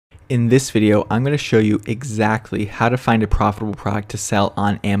In this video, I'm going to show you exactly how to find a profitable product to sell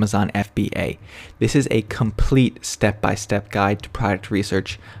on Amazon FBA. This is a complete step-by-step guide to product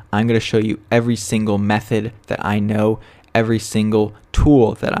research. I'm going to show you every single method that I know, every single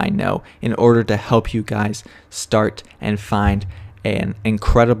tool that I know in order to help you guys start and find an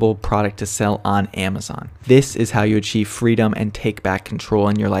incredible product to sell on Amazon. This is how you achieve freedom and take back control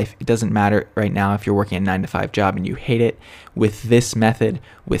in your life. It doesn't matter right now if you're working a 9-to-5 job and you hate it. With this method,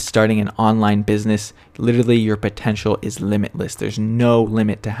 with starting an online business, literally your potential is limitless. There's no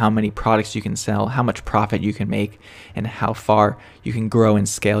limit to how many products you can sell, how much profit you can make, and how far you can grow and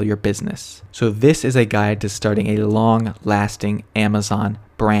scale your business. So this is a guide to starting a long-lasting Amazon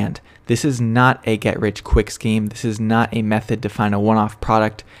brand. This is not a get-rich-quick scheme. This is not a method to find a one-off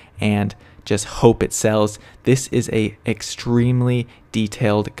product and just hope it sells. This is a extremely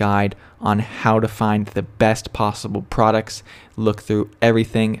detailed guide on how to find the best possible products, look through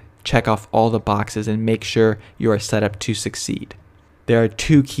everything, check off all the boxes, and make sure you are set up to succeed. There are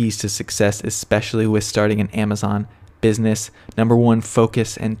two keys to success, especially with starting an Amazon business. Number one,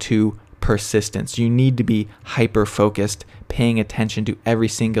 focus, and two, persistence. You need to be hyper-focused, paying attention to every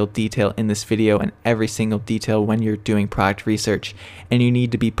single detail in this video and every single detail when you're doing product research. And you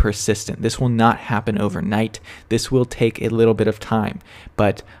need to be persistent. This will not happen overnight. This will take a little bit of time.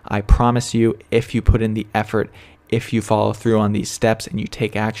 But I promise you, if you put in the effort, if you follow through on these steps and you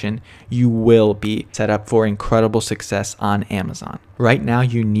take action, you will be set up for incredible success on Amazon. Right now,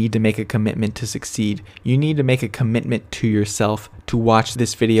 you need to make a commitment to succeed. You need to make a commitment to yourself to watch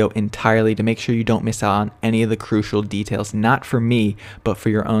this video entirely to make sure you don't miss out on any of the crucial details, not for me, but for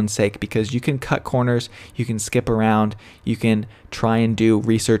your own sake, because you can cut corners, you can skip around, you can try and do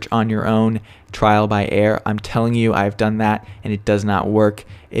research on your own, trial by error. I'm telling you, I've done that and it does not work.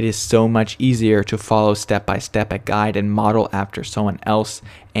 It is so much easier to follow step by step a guide and model after someone else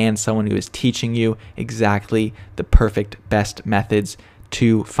and someone who is teaching you exactly the perfect best methods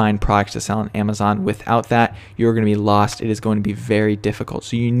to find products to sell on Amazon. Without that, you're going to be lost. It is going to be very difficult.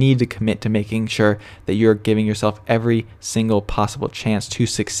 So you need to commit to making sure that you're giving yourself every single possible chance to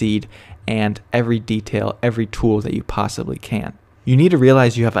succeed and every detail, every tool that you possibly can. You need to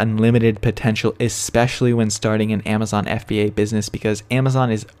realize you have unlimited potential, especially when starting an Amazon FBA business, because Amazon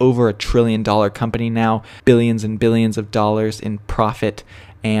is over $1 trillion company now, billions and billions of dollars in profit,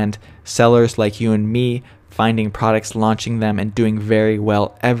 and sellers like you and me finding products, launching them, and doing very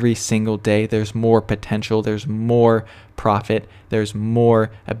well every single day. There's more potential, there's more profit, there's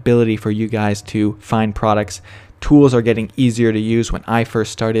more ability for you guys to find products. Tools are getting easier to use. When I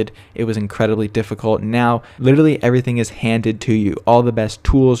first started, it was incredibly difficult. Now, literally everything is handed to you. All the best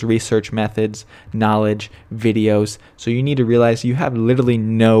tools, research methods, knowledge, videos. So you need to realize you have literally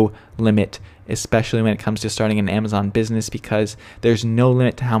no limit, especially when it comes to starting an Amazon business, because there's no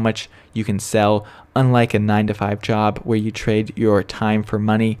limit to how much you can sell, unlike a 9-to-5 job where you trade your time for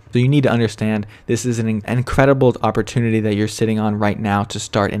money. So you need to understand this is an incredible opportunity that you're sitting on right now to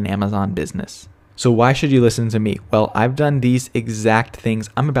start an Amazon business. So why should you listen to me? Well, I've done these exact things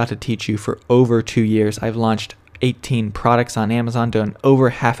I'm about to teach you for over 2 years. I've launched 18 products on Amazon, done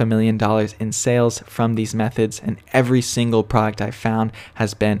over $500,000 in sales from these methods, and every single product I've found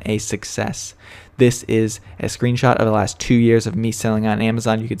has been a success. This is a screenshot of the last 2 years of me selling on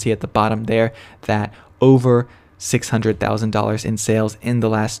Amazon. You can see at the bottom there that over $600,000 in sales in the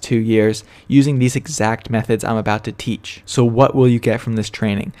last 2 years using these exact methods I'm about to teach. So what will you get from this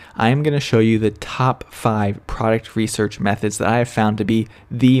training? I am going to show you the top 5 product research methods that I have found to be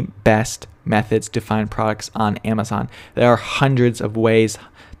the best methods to find products on Amazon. There are hundreds of ways,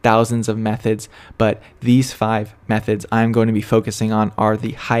 thousands of methods, but these 5 methods I'm going to be focusing on are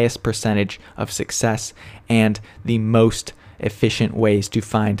the highest percentage of success and the most efficient ways to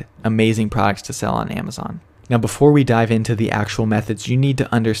find amazing products to sell on Amazon. Now, before we dive into the actual methods, you need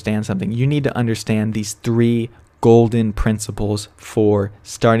to understand something. You need to understand these 3 golden principles for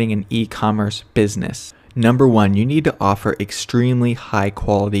starting an e-commerce business. Number 1, you need to offer extremely high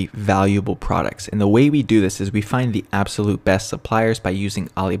quality, valuable products. And the way we do this is we find the absolute best suppliers by using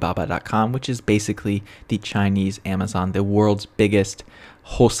Alibaba.com, which is basically the Chinese Amazon, the world's biggest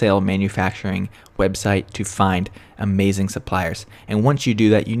wholesale manufacturing website to find amazing suppliers. And once you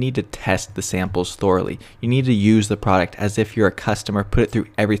do that, you need to test the samples thoroughly. You need to use the product as if you're a customer, put it through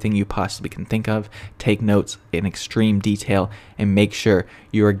everything you possibly can think of, take notes in extreme detail, and make sure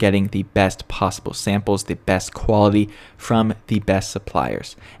you are getting the best possible samples, the best quality from the best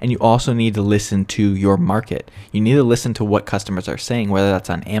suppliers. And you also need to listen to your market. You need to listen to what customers are saying, whether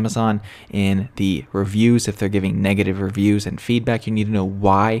that's on Amazon, in the reviews, if they're giving negative reviews and feedback. You need to know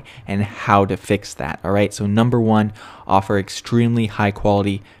why and how to fix that. All right. So number 1, offer extremely high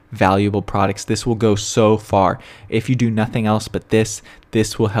quality, valuable products. This will go so far. If you do nothing else but this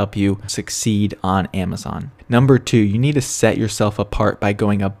will help you succeed on Amazon. Number 2, you need to set yourself apart by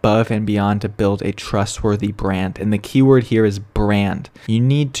going above and beyond to build a trustworthy brand. And the keyword here is brand. You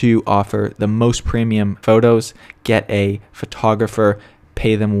need to offer the most premium photos, get a photographer,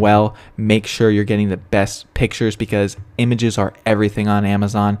 pay them well, make sure you're getting the best pictures, because images are everything on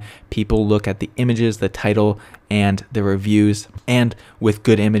Amazon. People look at the images, the title, and the reviews. And with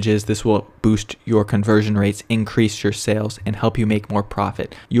good images, this will boost your conversion rates, increase your sales, and help you make more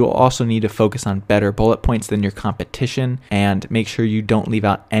profit. You will also need to focus on better bullet points than your competition, and make sure you don't leave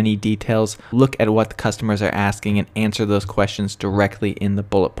out any details. Look at what the customers are asking and answer those questions directly in the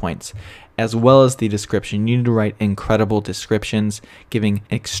bullet points. As well as the description, you need to write incredible descriptions, giving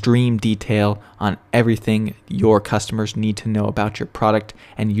extreme detail on everything your customers need to know about your product,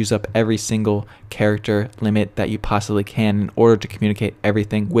 and use up every single character limit that you possibly can in order to communicate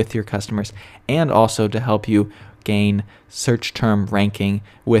everything with your customers, and also to help you gain search term ranking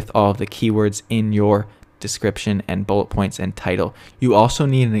with all of the keywords in your description and bullet points and title. You also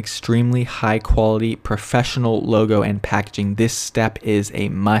need an extremely high quality professional logo and packaging. This step is a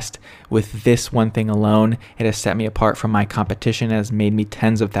must. With this one thing alone, it has set me apart from my competition. It has made me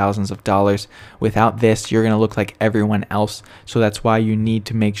tens of thousands of dollars. Without this, you're going to look like everyone else. So that's why you need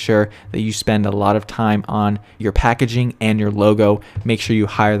to make sure that you spend a lot of time on your packaging and your logo. Make sure you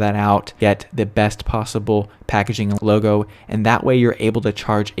hire that out, get the best possible packaging and logo, and that way you're able to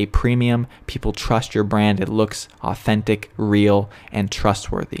charge a premium. People trust your brand. It looks authentic, real, and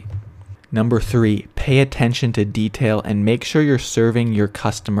trustworthy. Number 3, pay attention to detail and make sure you're serving your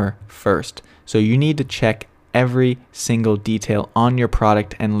customer first. So you need to check every single detail on your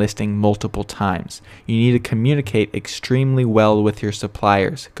product and listing multiple times. You need to communicate extremely well with your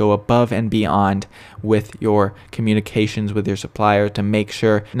suppliers. Go above and beyond with your communications with your supplier to make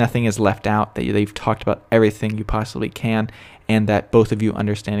sure nothing is left out, that they've talked about everything you possibly can, and that both of you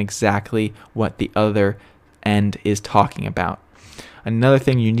understand exactly what the other end is talking about. Another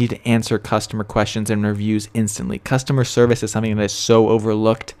thing, you need to answer customer questions and reviews instantly. Customer service is something that is so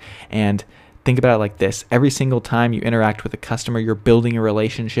overlooked, and think about it like this. Every single time you interact with a customer, you're building a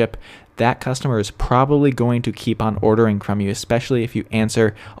relationship. That customer is probably going to keep on ordering from you, especially if you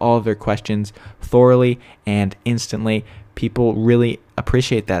answer all of their questions thoroughly and instantly. People really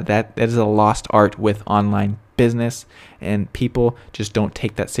appreciate that. That is a lost art with online business, and people just don't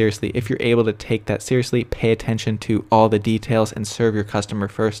take that seriously. If you're able to take that seriously, pay attention to all the details and serve your customer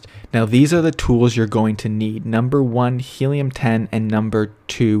first. Now, these are the tools you're going to need. Number 1, Helium 10, and number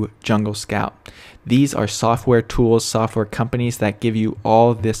 2, Jungle Scout. These are software tools, software companies that give you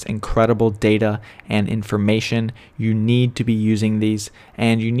all this incredible data and information. You need to be using these,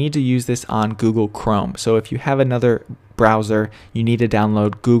 and you need to use this on Google Chrome. So if you have another browser, you need to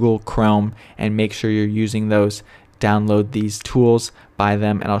download Google Chrome and make sure you're using those. Download these tools, buy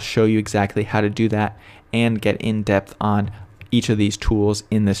them, and I'll show you exactly how to do that and get in depth on each of these tools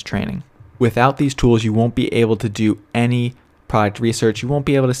in this training. Without these tools, you won't be able to do any product research. You won't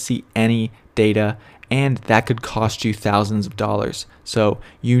be able to see any data, and that could cost you thousands of dollars. So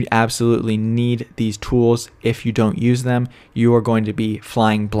you absolutely need these tools. If you don't use them, you are going to be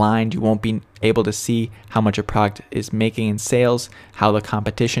flying blind. You won't be able to see how much a product is making in sales, how the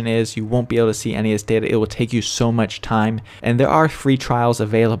competition is. You won't be able to see any of this data. It will take you so much time, and there are free trials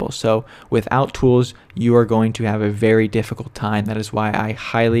available. So without tools, you are going to have a very difficult time. That is why I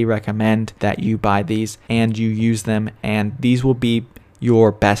highly recommend that you buy these and you use them, and these will be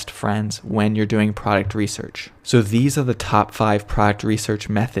your best friends when you're doing product research. So these are the top 5 product research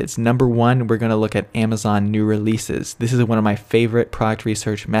methods. Number 1, we're going to look at Amazon new releases. This is one of my favorite product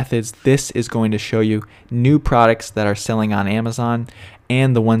research methods. This is going to show you new products that are selling on Amazon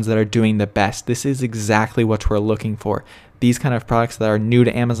and the ones that are doing the best. This is exactly what we're looking for. These kind of products that are new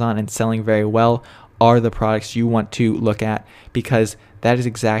to Amazon and selling very well are the products you want to look at, because that is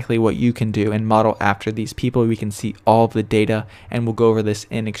exactly what you can do and model after these people. We can see all of the data, and we'll go over this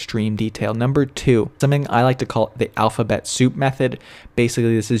in extreme detail. Number 2, something I like to call the alphabet soup method.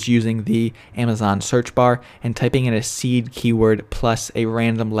 Basically, this is using the Amazon search bar and typing in a seed keyword plus a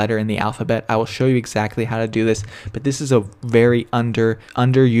random letter in the alphabet. I will show you exactly how to do this, but this is a very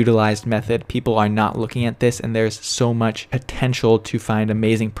underutilized method. People are not looking at this, and there's so much potential to find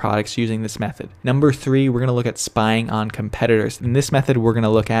amazing products using this method. Number 3, we're going to look at spying on competitors. In this method, we're going to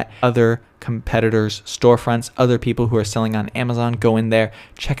look at other competitors' storefronts, other people who are selling on Amazon. Go in there,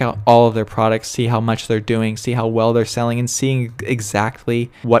 check out all of their products, see how much they're doing, see how well they're selling, and seeing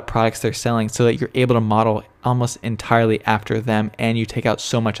exactly what products they're selling so that you're able to model almost entirely after them, and you take out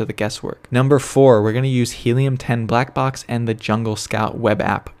so much of the guesswork. Number 4, we're going to use Helium 10 Black Box and the Jungle Scout web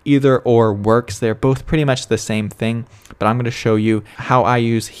app. Either or works. They're both pretty much the same thing, but I'm going to show you how I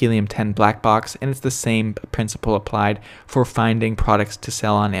use Helium 10 Black Box, and it's the same principle applied for finding products to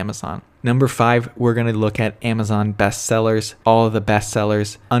sell on Amazon. Number 5, we're going to look at Amazon bestsellers, all of the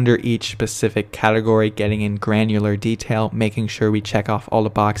bestsellers under each specific category, getting in granular detail, making sure we check off all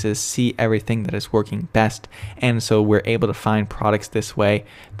the boxes, see everything that is working best, and so we're able to find products this way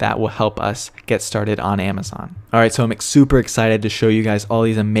that will help us get started on Amazon. All right, so I'm super excited to show you guys all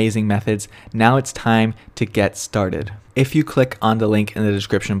these amazing methods. Now it's time to get started. If you click on the link in the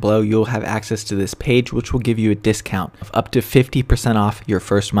description below, you'll have access to this page, which will give you a discount of up to 50% off your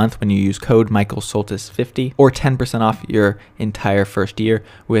first month when you use code MichaelSoltis50, or 10% off your entire first year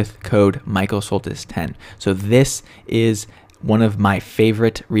with code MichaelSoltis10. So this is one of my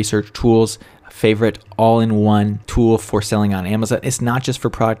favorite research tools, favorite all-in-one tool for selling on Amazon. It's not just for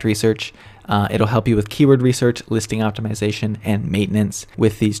product research. It'll help you with keyword research, listing optimization, and maintenance.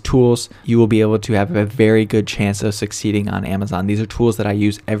 With these tools, you will be able to have a very good chance of succeeding on Amazon. These are tools that I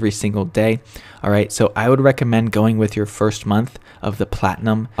use every single day. All right, so I would recommend going with your first month of the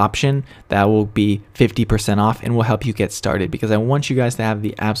platinum option. That will be 50% off and will help you get started, because I want you guys to have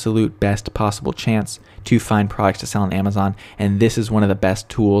the absolute best possible chance to find products to sell on Amazon, and this is one of the best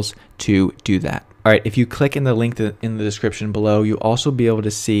tools to do that. All right, if you click in the link in the description below, you'll also be able to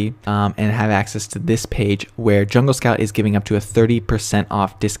see and have access to this page where Jungle Scout is giving up to a 30%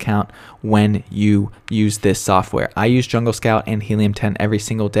 off discount when you use this software. I use Jungle Scout and Helium 10 every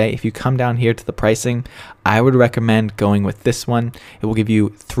single day. If you come down here to the pricing, I would recommend going with this one. It will give you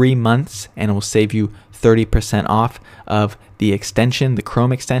 3 months and it will save you 30% off of the extension, the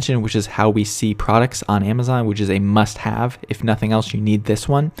Chrome extension, which is how we see products on Amazon, which is a must-have. If nothing else, you need this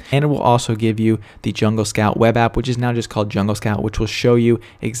one. And it will also give you the Jungle Scout web app, which is now just called Jungle Scout, which will show you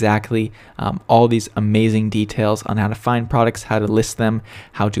exactly all these amazing details on how to find products, how to list them,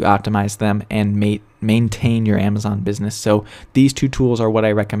 how to optimize them, and maintain your Amazon business. So these two tools are what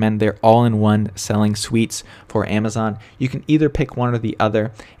I recommend. They're all-in-one selling suites for Amazon. You can either pick one or the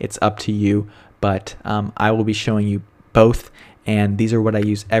other. It's up to you, but I will be showing you both, and these are what I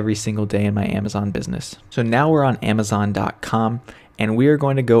use every single day in my Amazon business. So now we're on Amazon.com, and we are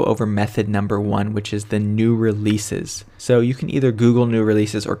going to go over method number 1, which is the new releases. So you can either Google new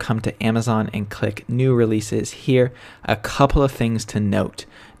releases or come to Amazon and click new releases here. A couple of things to note.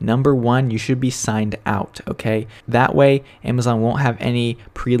 Number 1, you should be signed out, okay? That way, Amazon won't have any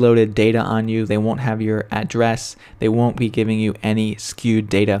preloaded data on you. They won't have your address. They won't be giving you any skewed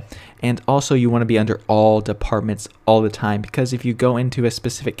data. And also, you want to be under all departments all the time, because if you go into a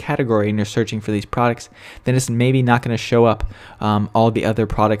specific category and you're searching for these products, then it's maybe not going to show up all the other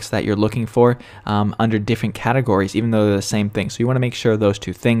products that you're looking for under different categories, even though they're the same thing. So you want to make sure those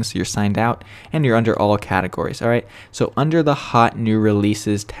two things, you're signed out and you're under all categories. All right. So under the hot new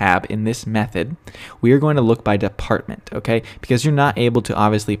releases tab in this method, we are going to look by department, okay? Because you're not able to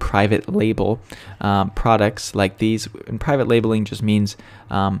obviously private label products like these. And private labeling just means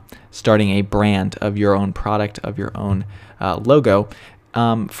starting a brand of your own product, of your own logo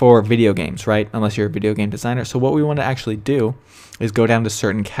for video games, right? Unless you're a video game designer. So what we want to actually do is go down to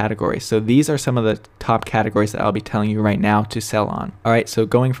certain categories. So these are some of the top categories that I'll be telling you right now to sell on. All right, so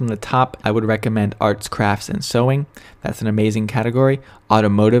going from the top, I would recommend arts, crafts, and sewing. That's an amazing category.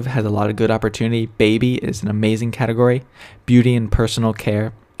 Automotive has a lot of good opportunity. Baby is an amazing category. Beauty and personal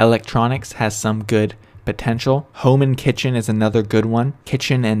care. Electronics has some good potential. Home and kitchen is another good one.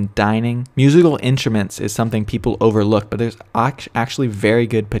 Kitchen and dining. Musical instruments is something people overlook, but there's actually very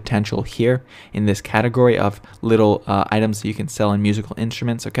good potential here in this category of little items that you can sell in musical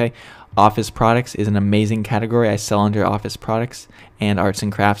instruments, okay? Office products is an amazing category. I sell under office products, and arts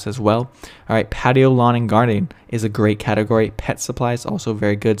and crafts as well. All right, patio, lawn, and gardening is a great category. Pet supplies, also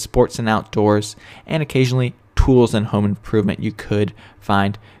very good. Sports and outdoors, and occasionally tools and home improvement. You could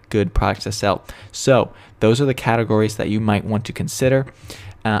find good products to sell. So those are the categories that you might want to consider.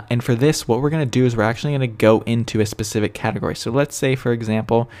 And for this, what we're going to do is we're actually going to go into a specific category. So let's say, for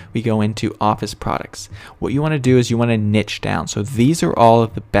example, we go into office products. What you want to do is you want to niche down. So these are all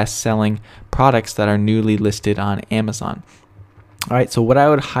of the best-selling products that are newly listed on Amazon. All right, so what I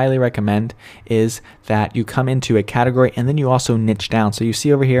would highly recommend is that you come into a category and then you also niche down. So you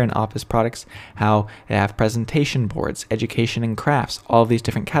see over here in office products how they have presentation boards, education and crafts, all of these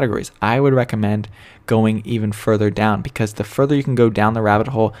different categories. I would recommend going even further down, because the further you can go down the rabbit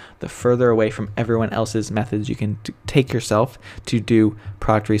hole, the further away from everyone else's methods you can take yourself to do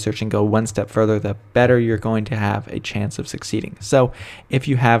product research and go one step further, the better you're going to have a chance of succeeding. So if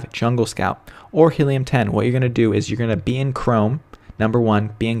you have Jungle Scout or Helium 10, what you're going to do is you're going to be in Chrome. Number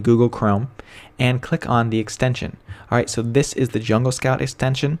one, be in Google Chrome and click on the extension. All right, so this is the Jungle Scout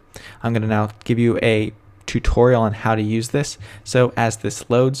extension. I'm going to now give you a tutorial on how to use this. So as this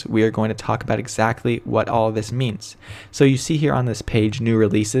loads, we are going to talk about exactly what all of this means. So you see here on this page, new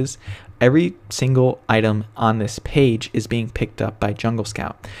releases. Every single item on this page is being picked up by Jungle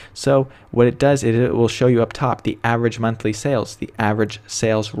Scout. So what it does is it will show you up top the average monthly sales, the average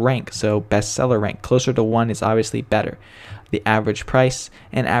sales rank, so bestseller rank. Closer to 1 is obviously better. The average price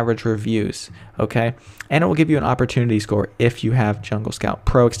and average reviews, okay? And it will give you an opportunity score if you have Jungle Scout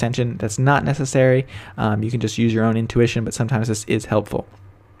Pro extension. That's not necessary. You can just use your own intuition, but sometimes this is helpful.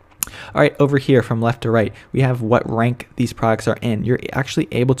 All right, over here from left to right, we have what rank these products are in. You're actually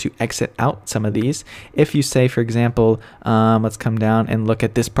able to exit out some of these. If you say, for example, let's come down and look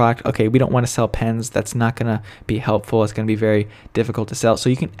at this product. Okay, we don't want to sell pens. That's not going to be helpful. It's going to be very difficult to sell. So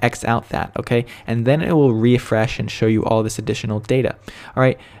you can X out that, okay? And then it will refresh and show you all this additional data. All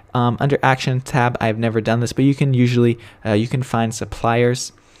right, under Action tab, I've never done this, but you can usually, you can find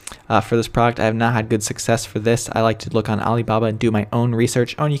suppliers. For this product. I have not had good success for this. I like to look on Alibaba and do my own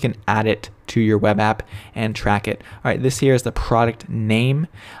research, and you can add it to your web app and track it. All right, this here is the product name,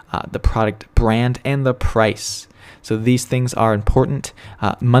 the product brand, and the price. So these things are important.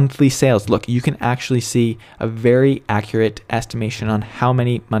 Monthly sales. Look, you can actually see a very accurate estimation on how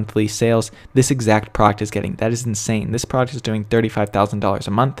many monthly sales this exact product is getting. That is insane. This product is doing $35,000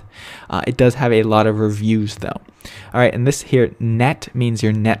 a month. It does have a lot of reviews though. All right, and this here, net, means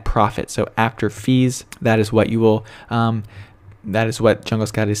your net profit. So after fees, that is what you will, that is what Jungle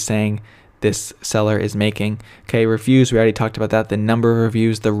Scout is saying this seller is making. Okay, reviews, we already talked about that. The number of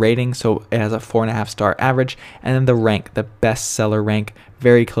reviews, the rating, so it has a 4.5 star average, and then the rank, the best seller rank,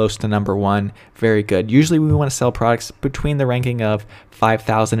 very close to number 1, very good. Usually we want to sell products between the ranking of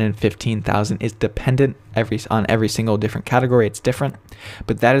 5,000 and 15,000. It's dependent on every single different category. It's different,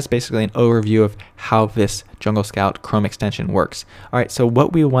 but that is basically an overview of how this Jungle Scout Chrome extension works. All right, so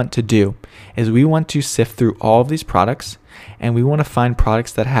what we want to do is we want to sift through all of these products, and we want to find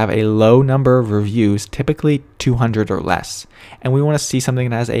products that have a low number of reviews, typically 200 or less. And we want to see something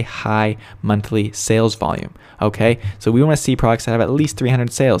that has a high monthly sales volume. Okay, so we want to see products that have at least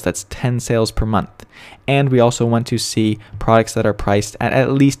 300 sales. That's 10 sales per month. And we also want to see products that are priced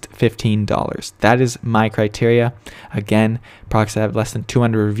at least $15. That is my criteria. Again, products that have less than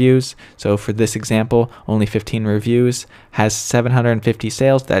 200 reviews. So for this example, only 15 reviews, has 750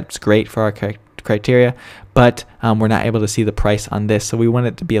 sales. That's great for our criteria, but we're not able to see the price on this, so we want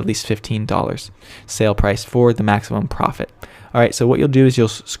it to be at least $15 sale price for the maximum profit. All right, so what you'll do is you'll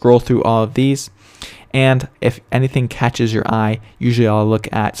scroll through all of these, and if anything catches your eye, usually I'll look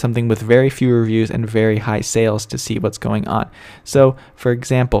at something with very few reviews and very high sales to see what's going on. So for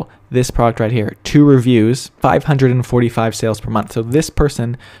example, this product right here, 2 reviews, 545 sales per month. So this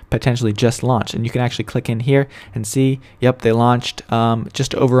person potentially just launched, and you can actually click in here and see, yep, they launched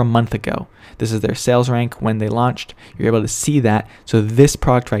just over a month ago. This is their sales rank when they launched. You're able to see that. So this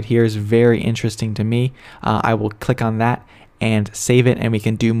product right here is very interesting to me. I will click on that and save it, and we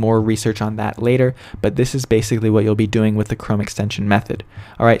can do more research on that later, but this is basically what you'll be doing with the Chrome extension method.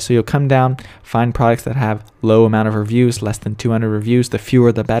 All right, so you'll come down, find products that have low amount of reviews, less than 200 reviews, the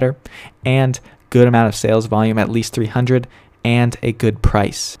fewer the better, and good amount of sales volume, at least 300, and a good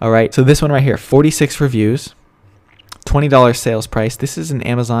price. All right, so this one right here, 46 reviews, $20 sales price. This is an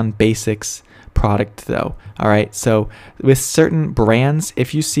Amazon Basics product though. All right, so with certain brands,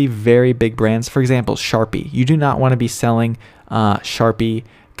 if you see very big brands, for example, Sharpie, you do not want to be selling Sharpie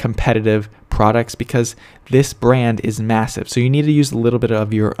competitive products because this brand is massive. So you need to use a little bit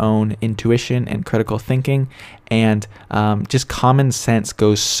of your own intuition and critical thinking, and just common sense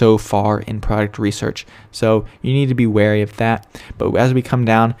goes so far in product research. So you need to be wary of that. But as we come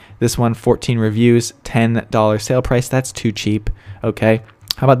down, this one, 14 reviews, $10 sale price, that's too cheap. Okay.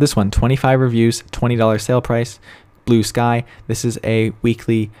 How about this one? 25 reviews, $20 sale price, Blue Sky. This is a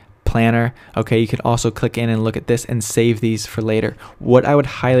weekly planner. Okay, you could also click in and look at this and save these for later. What I would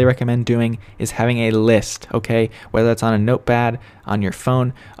highly recommend doing is having a list, okay, whether that's on a notepad, on your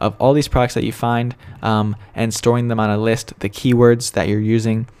phone, of all these products that you find, and storing them on a list, the keywords that you're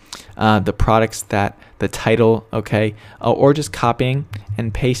using, the products that the title, okay, or just copying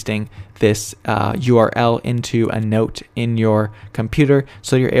and pasting this URL into a note in your computer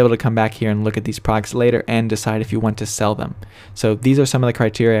so you're able to come back here and look at these products later and decide if you want to sell them. So these are some of the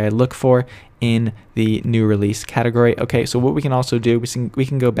criteria I look for in the new release category. Okay, so what we can also do, we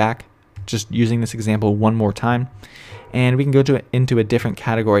can go back just using this example one more time, and we can go into a different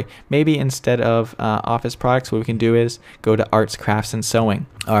category. Maybe instead of office products, what we can do is go to arts, crafts, and sewing.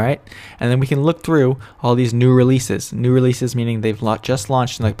 All right, and then we can look through all these new releases. New releases meaning they've just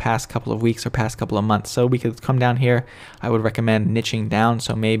launched in the past couple of weeks or past couple of months. So we could come down here. I would recommend niching down.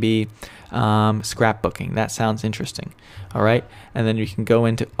 So maybe scrapbooking. That sounds interesting. All right, and then you can go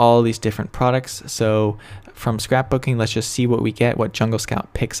into all these different products. So from scrapbooking, let's just see what we get, what Jungle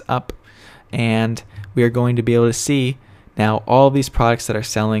Scout picks up. And we are going to be able to see now all of these products that are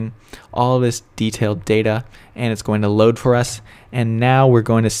selling, all of this detailed data, and it's going to load for us. And now we're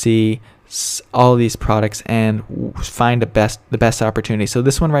going to see all of these products and find the best opportunity. So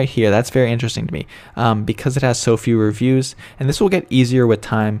this one right here, that's very interesting to me because it has so few reviews, and this will get easier with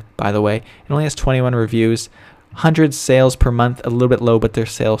time, by the way. It only has 21 reviews, 100 sales per month, a little bit low, but their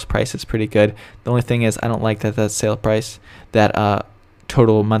sales price is pretty good. The only thing is I don't like that sale price, that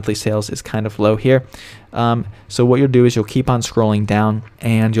total monthly sales is kind of low here. So what you'll do is you'll keep on scrolling down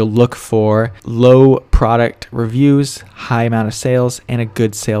and you'll look for low product reviews, high amount of sales, and a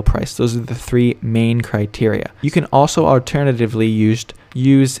good sale price. Those are the three main criteria. You can also alternatively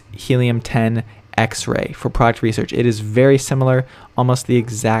use helium-10 X-ray for product research. It is very similar, almost the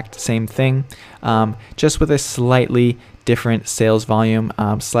exact same thing, just with a slightly different sales volume,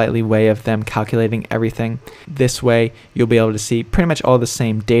 slightly way of them calculating everything. This way you'll be able to see pretty much all the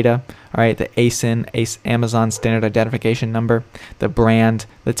same data. All right, the ASIN, Amazon Standard Identification Number, the brand,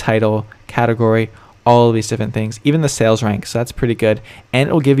 the title, category, all of these different things, even the sales rank. So that's pretty good, and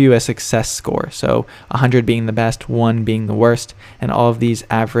it will give you a success score. So 100 being the best, 1 being the worst, and all of these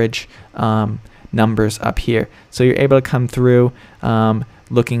average numbers up here. So you're able to come through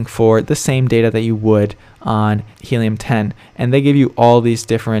looking for the same data that you would on helium-10, and they give you all these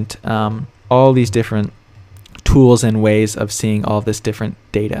different tools and ways of seeing all this different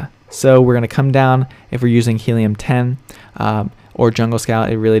data. So we're going to come down if we're using helium-10 or Jungle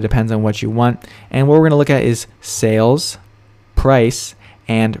Scout. It really depends on what you want. And what we're going to look at is sales, price,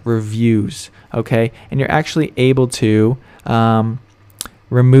 and reviews. Okay, and you're actually able to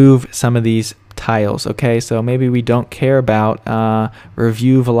remove some of these tiles. Okay, so maybe we don't care about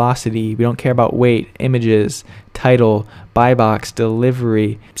review velocity, we don't care about weight, images, title, buy box,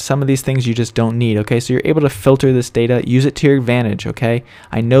 delivery. Some of these things you just don't need. Okay, so you're able to filter this data, use it to your advantage. Okay,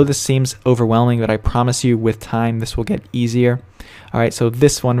 I know this seems overwhelming, but I promise you with time this will get easier. All right, so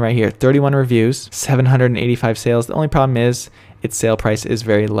this one right here, 31 reviews, 785 sales. The only problem is its sale price is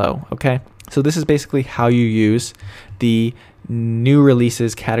very low. Okay, so this is basically how you use the new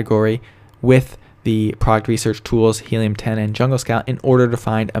releases category with the product research tools, helium-10 and Jungle Scout, in order to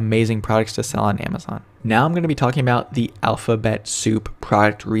find amazing products to sell on Amazon. Now I'm going to be talking about the alphabet soup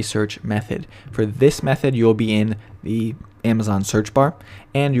product research method. For this method, you'll be in the Amazon search bar,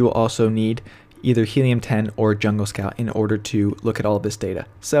 and you will also need either helium-10 or Jungle Scout in order to look at all of this data.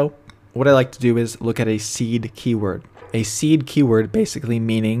 So what I like to do is look at a seed keyword. A seed keyword basically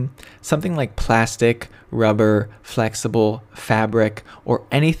meaning something like plastic, rubber, flexible, fabric, or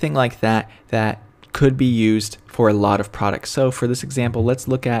anything like that that could be used for a lot of products. So for this example, let's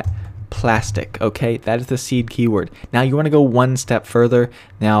look at plastic. Okay, that is the seed keyword. Now you want to go one step further.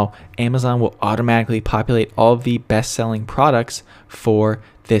 Now Amazon will automatically populate all of the best-selling products for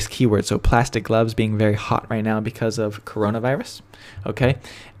this keyword. So plastic gloves being very hot right now because of coronavirus. Okay,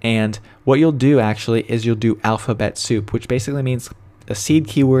 and what you'll do actually is you'll do alphabet soup, which basically means a seed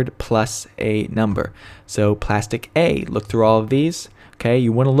keyword plus a number. So plastic A, look through all of these. Okay,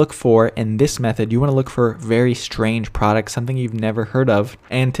 you want to look for, in this method, you want to look for very strange products, something you've never heard of,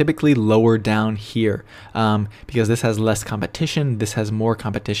 and typically lower down here because this has less competition, this has more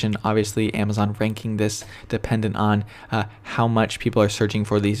competition. Obviously, Amazon ranking this dependent on how much people are searching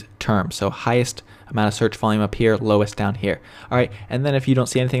for these terms. So highest amount of search volume up here, lowest down here. All right, and then if you don't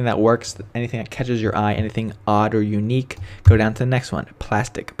see anything that works, anything that catches your eye, anything odd or unique, go down to the next one,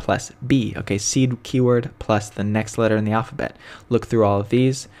 plastic plus B. Okay, seed keyword plus the next letter in the alphabet. Look through all of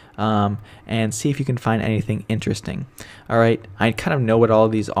these and see if you can find anything interesting. All right, I kind of know what all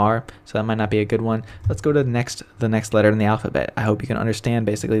of these are, so that might not be a good one. Let's go to the next letter in the alphabet. I hope you can understand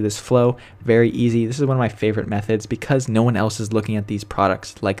basically this flow. Very easy. This is one of my favorite methods because no one else is looking at these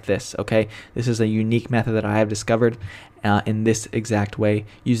products like this. Okay, this is a unique method that I have discovered in this exact way,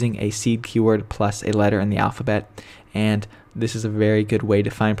 using a seed keyword plus a letter in the alphabet. And this is a very good way to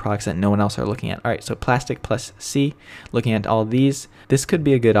find products that no one else are looking at. All right, so plastic plus C, looking at all these, this could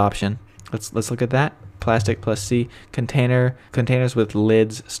be a good option. Let's look at that. Plastic plus C, containers with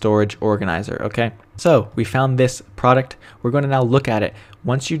lids, storage organizer. Okay, so we found this product. We're going to now look at it.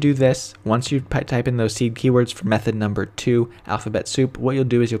 Once you do this, once you type in those seed keywords for method number 2, alphabet soup, what you'll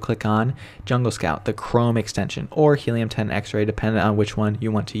do is you'll click on Jungle Scout, the Chrome extension, or Helium-10 X-ray, depending on which one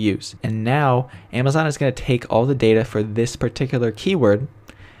you want to use. And now Amazon is going to take all the data for this particular keyword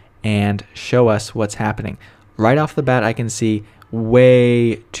and show us what's happening. Right off the bat, I can see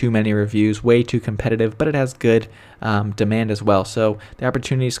way too many reviews, way too competitive, but it has good demand as well. So the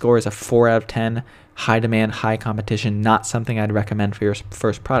opportunity score is a 4 out of 10, high demand, high competition, not something I'd recommend for your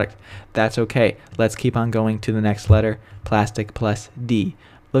first product. That's okay. Let's keep on going to the next letter, plastic plus D.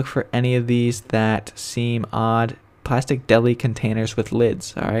 Look for any of these that seem odd. Plastic deli containers with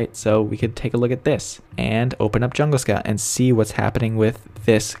lids. All right, so we could take a look at this and open up Jungle Scout and see what's happening with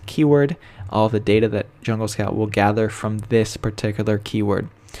this keyword, all the data that Jungle Scout will gather from this particular keyword.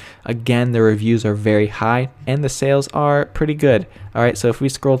 Again, the reviews are very high and the sales are pretty good. All right, so if we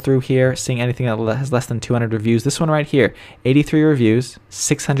scroll through here, seeing anything that has less than 200 reviews, this one right here, 83 reviews,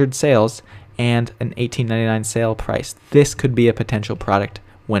 600 sales, and an $18.99 sale price. This could be a potential product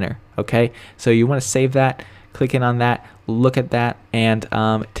winner. Okay, so you want to save that, click in on that, look at that, and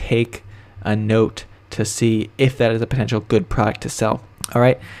take a note to see if that is a potential good product to sell. All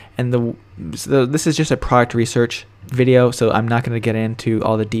right, and so this is just a product research video, so I'm not going to get into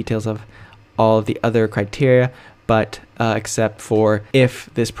all the details of all of the other criteria, but except for if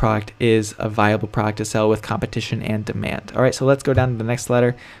this product is a viable product to sell with competition and demand. All right, so let's go down to the next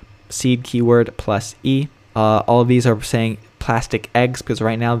letter, seed keyword plus E. All of these are saying plastic eggs because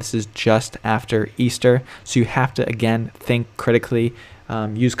right now this is just after Easter, so you have to again think critically,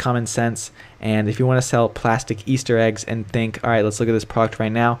 use common sense, and if you want to sell plastic Easter eggs and think, all right, let's look at this product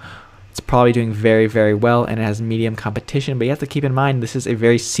right now, it's probably doing very, very well and it has medium competition, but you have to keep in mind this is a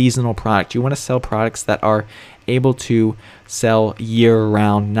very seasonal product. You want to sell products that are able to sell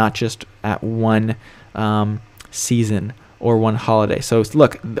year-round, not just at one season or one holiday. So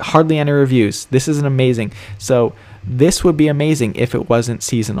look, hardly any reviews. This isn't amazing. So this would be amazing if it wasn't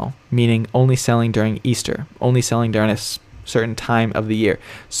seasonal, meaning only selling during Easter, only selling during a certain time of the year.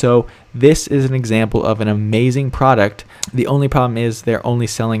 So this is an example of an amazing product. The only problem is they're only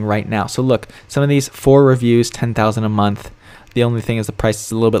selling right now. So look, some of these 4 reviews, 10,000 a month. The only thing is the price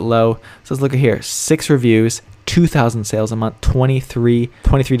is a little bit low. So let's look at here, 6 reviews, 2,000 sales a month,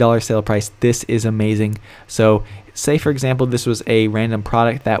 $23 sale price. This is amazing. So say for example this was a random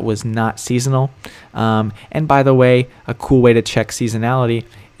product that was not seasonal, and by the way, a cool way to check seasonality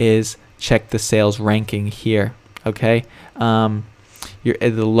is check the sales ranking here. Okay, the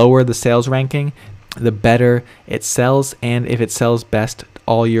lower the sales ranking, the better it sells, and if it sells best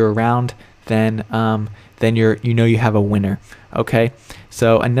all year round, then you have a winner. Okay,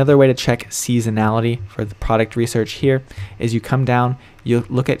 so another way to check seasonality for the product research here is you come down, you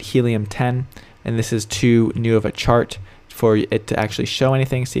look at Helium-10, and this is too new of a chart for it to actually show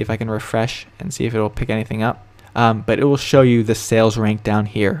anything. See if I can refresh and see if it will pick anything up. But it will show you the sales rank down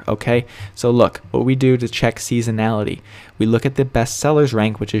here. Okay, so look, what we do to check seasonality, we look at the best sellers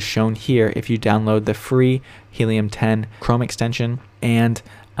rank, which is shown here if you download the free Helium-10 Chrome extension, and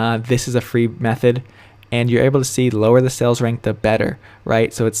this is a free method, and you're able to see lower the sales rank the better,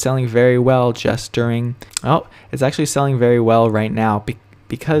 right? So it's selling very well just during, oh, it's actually selling very well right now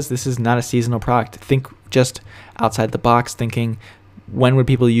because this is not a seasonal product. Think just outside the box, thinking when would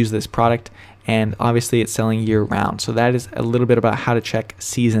people use this product, and obviously it's selling year round. So that is a little bit about how to check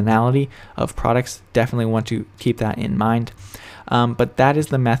seasonality of products. Definitely want to keep that in mind. But that is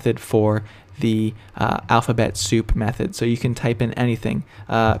the method for the alphabet soup method. So you can type in anything,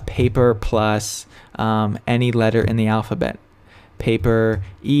 paper plus any letter in the alphabet. Paper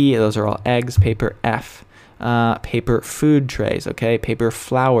E, those are all eggs. Paper F, paper food trays, okay? Paper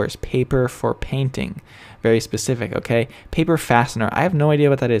flowers, paper for painting, very specific, okay? Paper fastener, I have no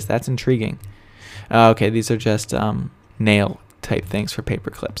idea what that is. That's intriguing. Okay, these are just nail type things for paper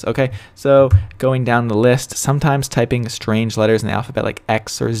clips. Okay, so going down the list, sometimes typing strange letters in the alphabet like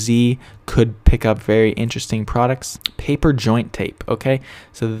X or Z could pick up very interesting products. Paper joint tape, okay?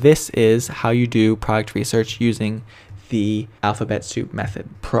 So this is how you do product research using the alphabet soup method.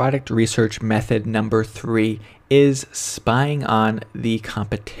 Product research method number 3 is spying on the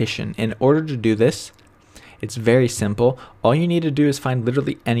competition. In order to do this, it's very simple. All you need to do is find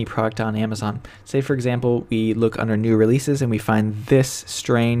literally any product on Amazon. Say for example, we look under new releases and we find this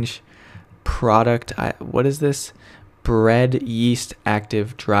strange product. What is this? bread yeast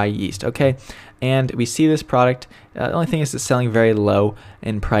active dry yeast. Okay, and we see this product. The only thing is it's selling very low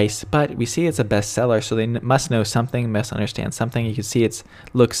in price, but we see it's a bestseller, so they must know something, must understand something. You can see it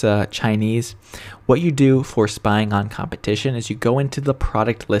looks Chinese. What you do for spying on competition is you go into the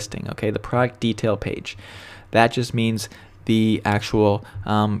product listing, okay, the product detail page. That just means the actual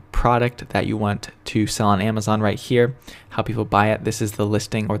product that you want to sell on Amazon right here, how people buy it. This is the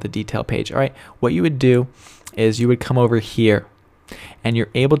listing or the detail page. All right, what you would do is you would come over here and you're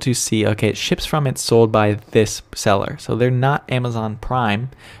able to see, okay, it ships from, it's sold by this seller. So they're not Amazon Prime,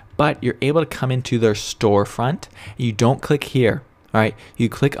 but you're able to come into their storefront. You don't click here, all right? You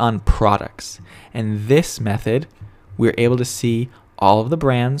click on products. And this method, we're able to see all of the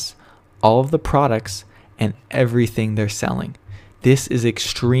brands, all of the products, and everything they're selling. This is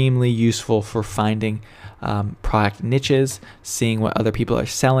extremely useful for finding product niches, seeing what other people are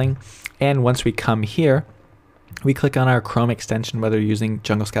selling. And once we come here, we click on our Chrome extension, whether you're using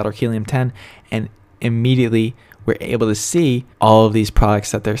Jungle Scout or Helium 10, and immediately we're able to see all of these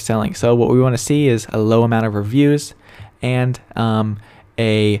products that they're selling. So what we want to see is a low amount of reviews and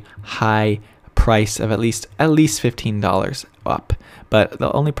a high price of at least $15 up. But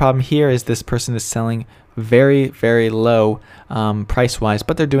the only problem here is this person is selling very, very low price-wise,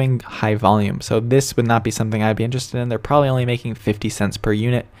 but they're doing high volume. So this would not be something I'd be interested in. They're probably only making 50 cents per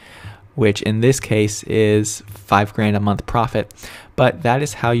unit, which in this case is $5 grand a month profit. But that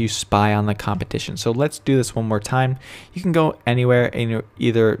is how you spy on the competition. So let's do this one more time. You can go anywhere in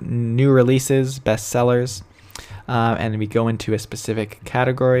either new releases, bestsellers, and we go into a specific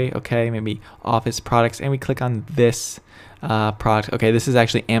category, okay, maybe office products, and we click on this product. Okay, this is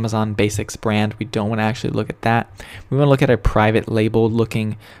actually Amazon Basics brand. We don't want to actually look at that. We want to look at a private labeled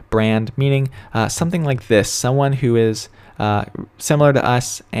looking brand, meaning something like this, someone who is similar to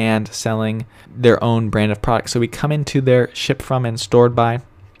us and selling their own brand of products. So we come into their ship from and stored by,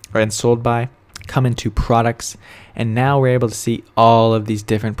 or and sold by, come into products, and now we're able to see all of these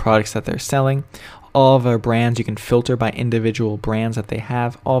different products that they're selling. All of our brands, you can filter by individual brands that they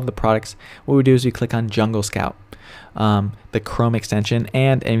have, all of the products. What we do is we click on Jungle Scout, the Chrome extension,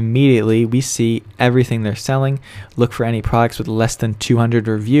 and immediately we see everything they're selling. Look for any products with less than 200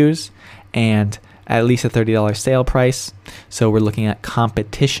 reviews and at least a $30 sale price. So we're looking at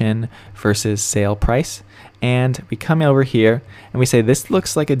competition versus sale price. And we come over here and we say, this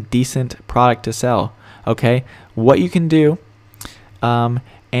looks like a decent product to sell. Okay, what you can do,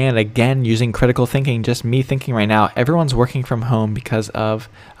 and again, using critical thinking, just me thinking right now, everyone's working from home because of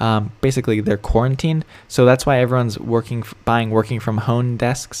basically their quarantine. So that's why everyone's buying working from home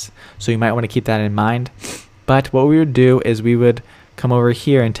desks. So you might want to keep that in mind. But what we would do is we would come over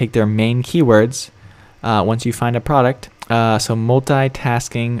here and take their main keywords once you find a product. So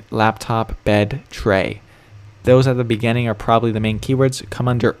multitasking, laptop, bed, tray. Those at the beginning are probably the main keywords. Come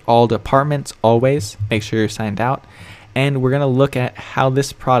under all departments always. Make sure you're signed out. And we're going to look at how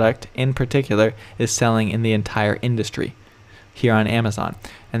this product in particular is selling in the entire industry here on Amazon.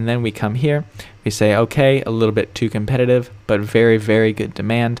 And then we come here, we say, okay, a little bit too competitive, but very, very good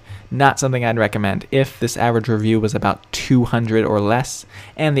demand. Not something I'd recommend. If this average review was about 200 or less,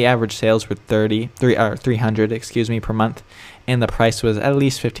 and the average sales were 300, excuse me, per month, and the price was at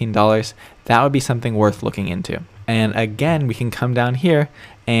least $15, that would be something worth looking into. And again, we can come down here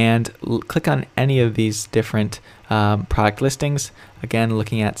and click on any of these different product listings. Again,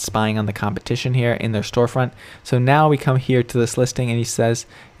 looking at spying on the competition here in their storefront. So now we come here to this listing and it says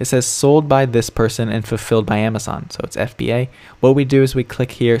sold by this person and fulfilled by Amazon. So it's FBA. What we do is we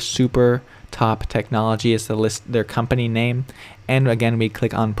click here, Super Top Technology is the list, their company name. And again, we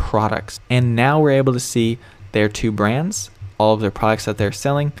click on products. And now we're able to see their two brands, all of their products that they're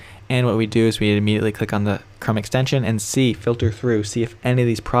selling. And what we do is we immediately click on the Chrome extension and filter through, see if any of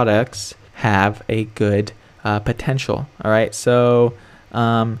these products have a good potential. All right, so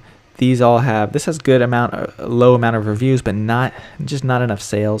these all have, this has good amount, low amount of reviews, but just not enough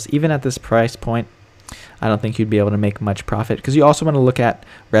sales. Even at this price point, I don't think you'd be able to make much profit, because you also want to look at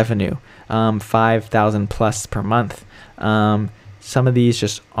revenue, 5,000 plus per month. Some of these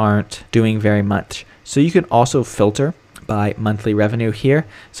just aren't doing very much. So you can also filter by monthly revenue here.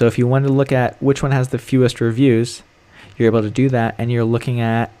 So if you want to look at which one has the fewest reviews, you're able to do that, and you're looking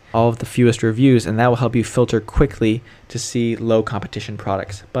at all of the fewest reviews, and that will help you filter quickly to see low competition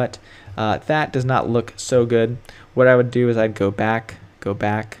products. But that does not look so good. What I would do is I'd go back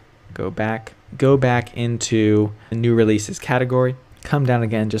into the new releases category, come down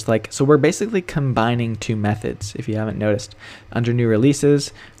again, just like, so we're basically combining two methods, if you haven't noticed. Under new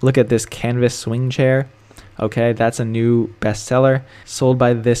releases, look at this canvas swing chair. Okay, that's a new bestseller, sold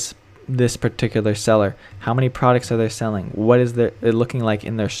by this this particular seller. How many products are they selling? What is it looking like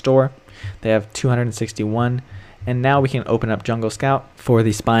in their store? They have 261. And now we can open up Jungle Scout for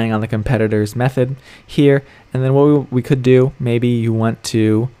the spying on the competitors method here. And then what we could do, maybe you want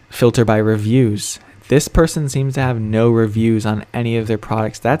to filter by reviews. This person seems to have no reviews on any of their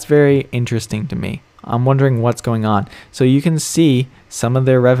products. That's very interesting to me. I'm wondering what's going on. So you can see some of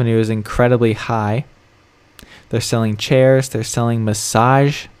their revenue is incredibly high. They're selling chairs. They're selling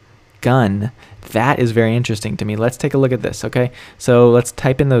massage gun. That is very interesting to me. Let's take a look at this, okay? So let's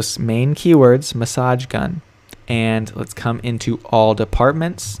type in those main keywords, massage gun. And let's come into all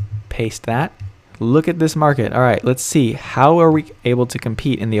departments, paste that. Look at this market. All right, let's see. How are we able to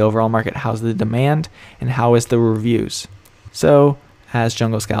compete in the overall market? How's the demand and how is the reviews? So as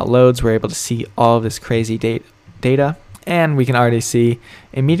Jungle Scout loads, we're able to see all of this crazy data. And we can already see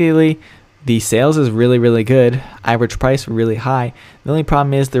immediately the sales is really, really good. Average price really high. The only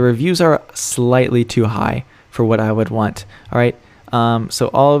problem is the reviews are slightly too high for what I would want. All right, so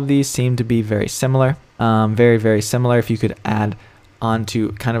all of these seem to be very similar. Very, very similar. If you could add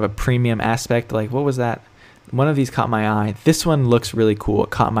onto kind of a premium aspect, like what was that? One of these caught my eye. This one looks really cool.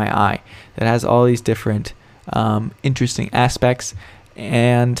 It caught my eye. It has all these different interesting aspects,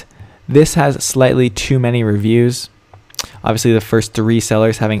 and this has slightly too many reviews. Obviously, the first 3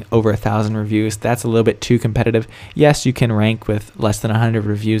 sellers having over 1,000 reviews, that's a little bit too competitive. Yes, you can rank with less than 100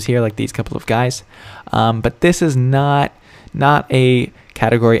 reviews here, like these couple of guys, but this is not a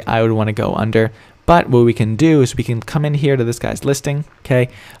category I would want to go under. But what we can do is we can come in here to this guy's listing, okay,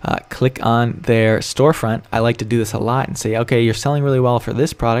 click on their storefront. I like to do this a lot and say, okay, you're selling really well for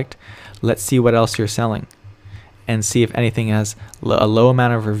this product. Let's see what else you're selling and see if anything has a low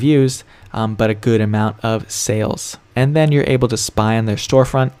amount of reviews, but a good amount of sales. And then you're able to spy on their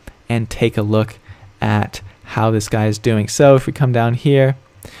storefront and take a look at how this guy is doing. So if we come down here,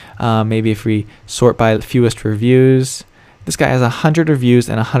 maybe if we sort by the fewest reviews, this guy has 100 reviews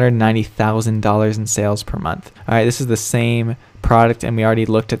and $190,000 in sales per month. All right, this is the same product, and we already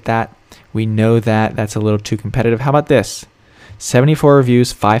looked at that. We know that that's a little too competitive. How about this? 74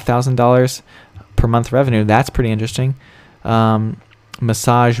 reviews, $5,000 per month revenue. That's pretty interesting.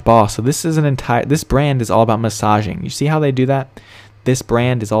 Massage ball. So this is this brand is all about massaging. You see how they do that? This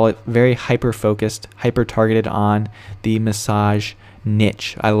brand is all very hyper focused, hyper targeted on the massage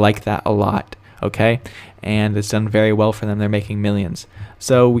niche. I like that a lot. Okay, and it's done very well for them. They're making millions.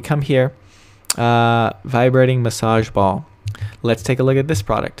 So we come here, vibrating massage ball. Let's take a look at this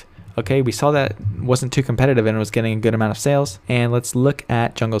product. Okay, we saw that it wasn't too competitive and it was getting a good amount of sales. And let's look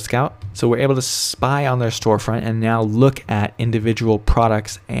at Jungle Scout. So we're able to spy on their storefront and now look at individual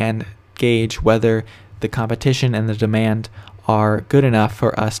products and gauge whether the competition and the demand are good enough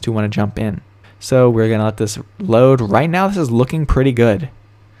for us to want to jump in. So we're gonna let this load. Right now, this is looking pretty good.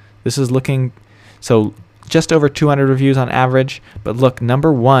 This is looking, so just over 200 reviews on average, but look,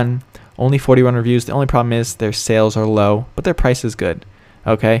 number 1, only 41 reviews. The only problem is their sales are low, but their price is good.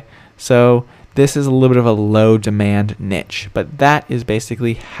 Okay, so this is a little bit of a low demand niche, but that is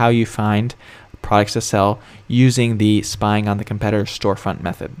basically how you find products to sell using the spying on the competitor storefront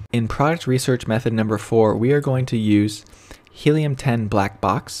method. In product research method number 4, we are going to use Helium 10 Black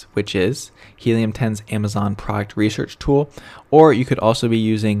Box, which is Helium 10's Amazon product research tool, or you could also be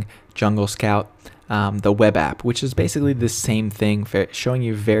using Jungle Scout, the web app, which is basically the same thing, showing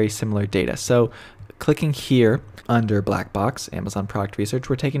you very similar data. So clicking here under Black Box, Amazon product research,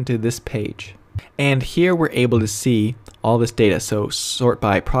 we're taken to this page. And here we're able to see all this data. So sort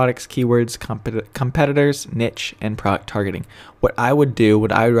by products, keywords, competitors, niche, and product targeting. What I would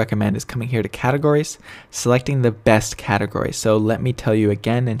recommend is coming here to categories, selecting the best category. So let me tell you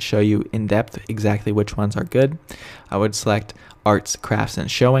again and show you in depth exactly which ones are good. I would select arts, crafts, and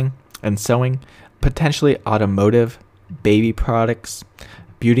sewing, potentially automotive, baby products,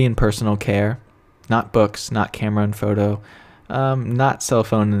 beauty and personal care, not books, not camera and photo, not cell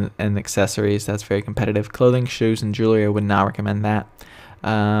phone and accessories. That's very competitive. Clothing, shoes, and jewelry, I would not recommend that.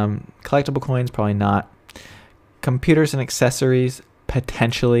 Collectible coins, probably not. Computers and accessories,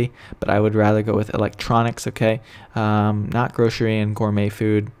 potentially, but I would rather go with electronics, okay? Not grocery and gourmet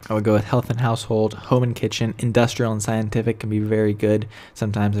food. I would go with health and household, home and kitchen, industrial and scientific can be very good.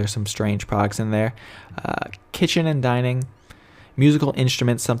 Sometimes there's some strange products in there. Kitchen and dining. Musical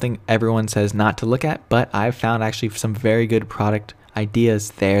instruments, something everyone says not to look at, but I've found actually some very good product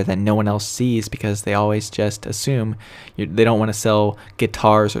ideas there that no one else sees because they always just assume they don't want to sell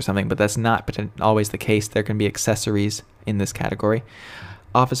guitars or something, but that's not always the case. There can be accessories in this category.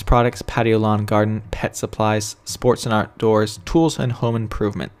 Office products, patio, lawn, garden, pet supplies, sports and outdoors, tools and home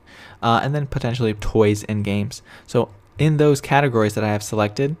improvement, and then potentially toys and games. So in those categories that I have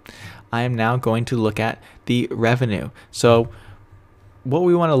selected, I am now going to look at the revenue. So what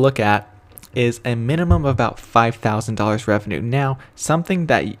we want to look at is a minimum of about $5,000 revenue. Now, something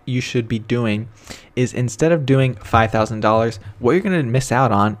that you should be doing is, instead of doing $5,000, what you're going to miss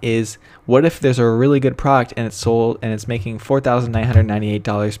out on is, what if there's a really good product and it's sold and it's making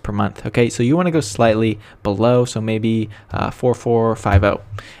 $4,998 per month? Okay, so you want to go slightly below, so maybe 4450.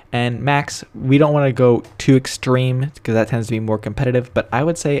 And max, we don't want to go too extreme because that tends to be more competitive, but I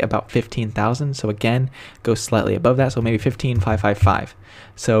would say about 15,000. So again, go slightly above that, so maybe 15,555.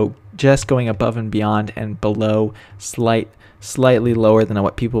 So just going above and beyond and below, slightly lower than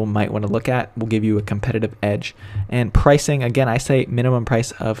what people might want to look at, will give you a competitive edge. And pricing, again, I say minimum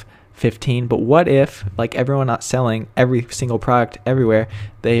price of 15, but what if, like everyone not selling every single product everywhere,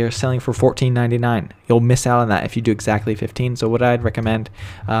 they are selling for $14.99? You'll miss out on that if you do exactly 15. So what I'd recommend,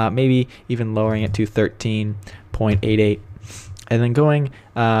 maybe even lowering it to 13.88, and then going,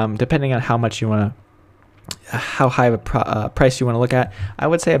 depending on how much you want to, how high of a price you want to look at, I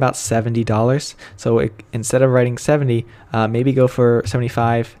would say about $70. So instead of writing 70, maybe go for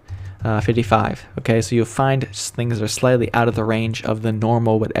 75, 55. Okay, so you'll find things that are slightly out of the range of the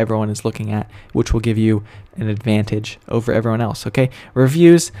normal what everyone is looking at, which will give you an advantage over everyone else. Okay,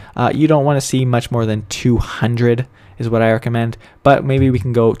 reviews, you don't want to see much more than 200 is what I recommend, but maybe we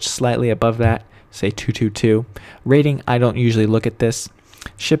can go slightly above that, say 222. Rating, I don't usually look at this.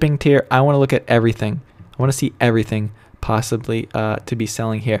 Shipping tier, I want to look at everything. I want to see everything possibly to be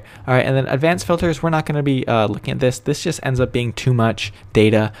selling here. All right, and then advanced filters, we're not going to be looking at this. This just ends up being too much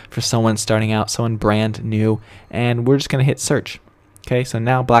data for someone starting out, someone brand new, and we're just going to hit search. Okay, so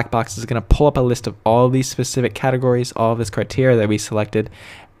now Blackbox is going to pull up a list of all these specific categories, all of this criteria that we selected,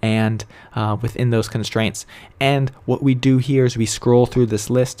 and within those constraints. And what we do here is we scroll through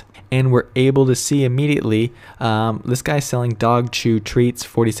this list, and we're able to see immediately this guy's selling dog chew treats,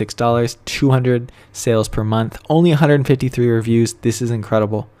 $46, 200 sales per month, only 153 reviews. This is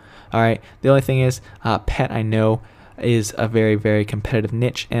incredible. All right, the only thing is pet, I know, is a very, very competitive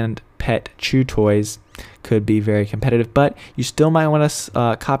niche, and pet chew toys could be very competitive, but you still might want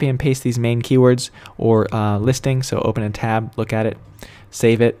to copy and paste these main keywords or listing. So open a tab, look at it,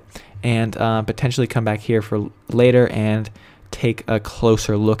 save it, and potentially come back here for later and take a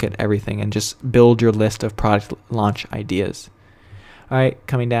closer look at everything and just build your list of product launch ideas. All right,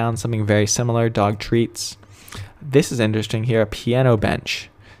 coming down, something very similar, dog treats. This is interesting here, a piano bench,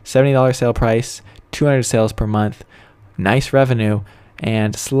 $70 sale price, 200 sales per month, nice revenue,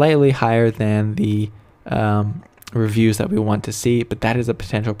 and slightly higher than the reviews that we want to see, but that is a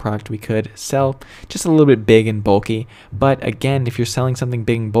potential product we could sell. Just a little bit big and bulky, but again, if you're selling something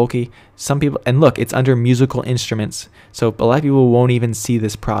big and bulky, some people, and look, it's under musical instruments, so a lot of people won't even see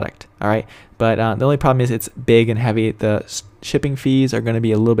this product. All right, but the only problem is it's big and heavy. The shipping fees are going to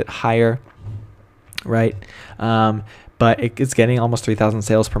be a little bit higher, right? But it's getting almost 3,000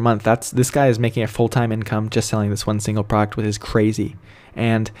 sales per month. This guy is making a full-time income just selling this one single product, which is crazy.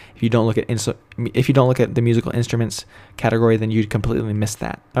 And if you don't look at the musical instruments category, then you'd completely miss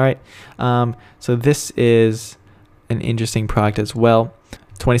that. All right. So this is an interesting product as well.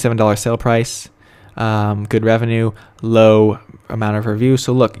 $27 sale price, good revenue, low amount of reviews.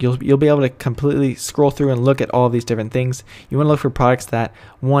 So look, you'll be able to completely scroll through and look at all these different things. You want to look for products that,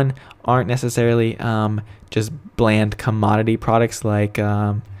 one, aren't necessarily just bland commodity products like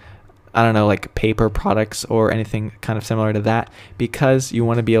I don't know, like paper products or anything kind of similar to that, because you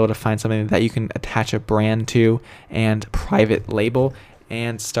want to be able to find something that you can attach a brand to and private label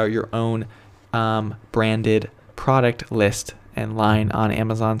and start your own branded product list and line on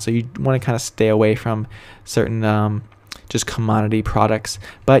Amazon. So you want to kind of stay away from certain just commodity products,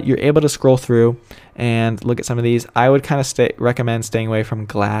 but you're able to scroll through and look at some of these. I would kind of recommend staying away from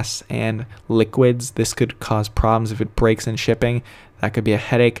glass and liquids. This could cause problems if it breaks in shipping. That could be a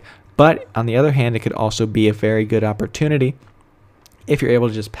headache. But on the other hand, it could also be a very good opportunity if you're able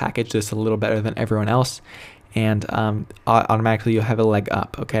to just package this a little better than everyone else, and automatically you'll have a leg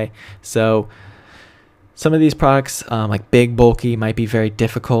up. Okay, so some of these products, like big, bulky, might be very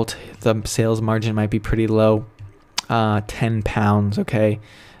difficult. The sales margin might be pretty low, 10 pounds. Okay,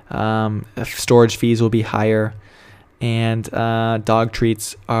 storage fees will be higher, and dog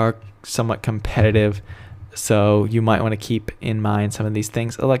treats are somewhat competitive. So you might want to keep in mind some of these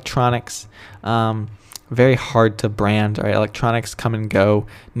things. Electronics, very hard to brand. Right? Electronics come and go.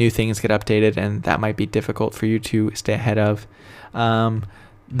 New things get updated, and that might be difficult for you to stay ahead of.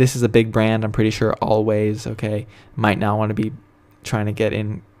 This is a big brand. I'm pretty sure Always, okay, might not want to be trying to get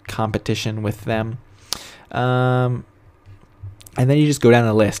in competition with them. And then you just go down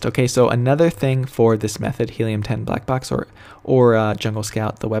the list. Okay, so another thing for this method, Helium 10 Black Box or Jungle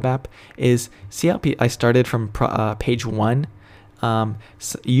Scout, the web app, is see how I started from page 1.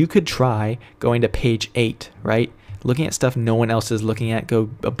 So you could try going to page 8, right? Looking at stuff no one else is looking at, go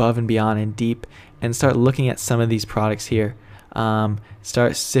above and beyond and deep, and start looking at some of these products here.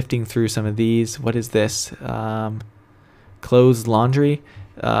 Start sifting through some of these. What is this? Clothes laundry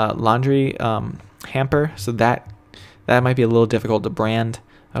hamper. So that might be a little difficult to brand.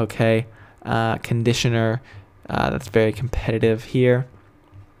 Okay, conditioner. That's very competitive here.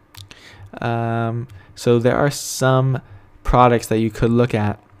 So there are some products that you could look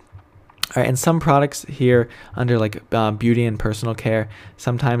at. All right, and some products here under like beauty and personal care,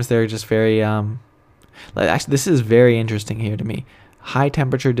 sometimes they're just very actually, this is very interesting here to me. High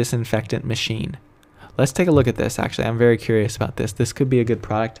temperature disinfectant machine. Let's take a look at this. Actually, I'm very curious about this. This could be a good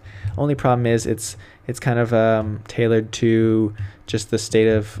product. Only problem is it's kind of tailored to just the state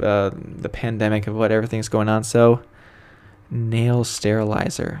of the pandemic of what everything's going on. So nail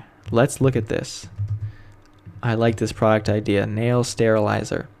sterilizer. Let's look at this. I like this product idea. Nail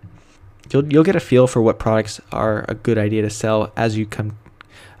sterilizer. You'll get a feel for what products are a good idea to sell as you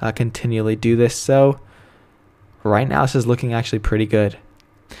continually do this. So right now this is looking actually pretty good.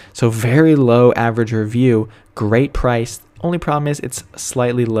 So very low average review, great price. Only problem is it's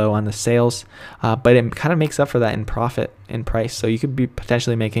slightly low on the sales, but it kind of makes up for that in profit in price. So you could be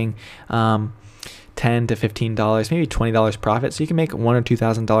potentially making $10 to $15, maybe $20 profit. So you can make $1,000 or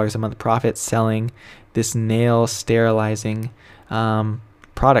 $2,000 a month profit selling this nail sterilizing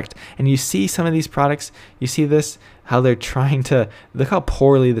product. And you see some of these products, you see this, how they're trying to, look how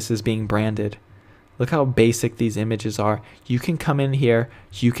poorly this is being branded. Look how basic these images are. You can come in here,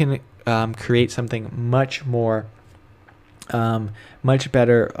 you can create something much more, much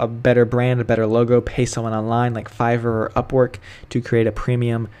better, a better brand, a better logo, pay someone online like Fiverr or Upwork to create a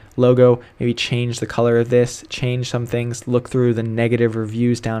premium logo, maybe change the color of this, change some things, look through the negative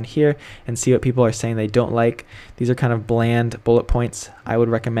reviews down here and see what people are saying they don't like. These are kind of bland bullet points. I would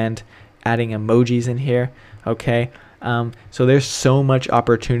recommend adding emojis in here, okay? So there's so much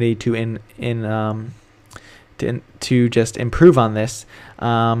opportunity to to just improve on this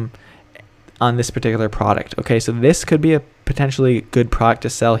particular product. Okay, so this could be a potentially good product to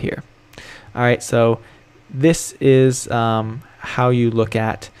sell here. All right, so this is how you look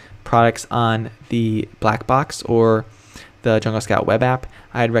at products on the Black Box or the Jungle Scout web app.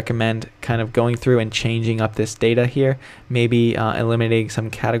 I'd recommend kind of going through and changing up this data here, maybe eliminating some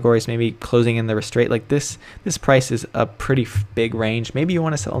categories, maybe closing in the restraint. Like this price is a pretty big range. Maybe you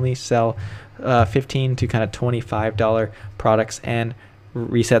want to only sell $15 to kind of $25 products and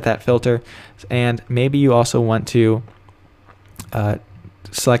reset that filter. And maybe you also want to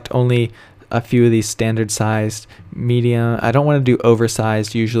select only a few of these standard sized, medium. I don't want to do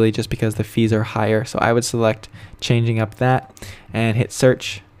oversized usually just because the fees are higher. So I would select changing up that and hit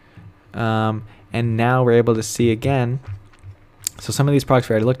search. And now we're able to see again. So some of these products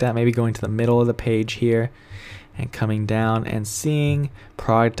we already looked at, maybe going to the middle of the page here and coming down and seeing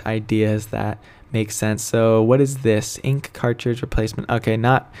product ideas that make sense. So what is this? Ink cartridge replacement. Okay,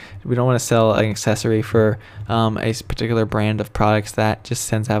 we don't want to sell an accessory for a particular brand of products that just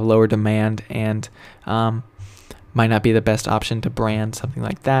tends to have lower demand and might not be the best option to brand something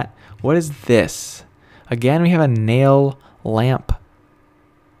like that. What is this? Again, we have a nail lamp.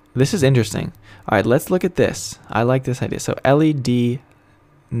 This is interesting. All right, let's look at this. I like this idea. So LED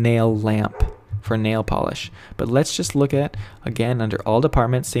nail lamp for nail polish. But let's just look at, again, under all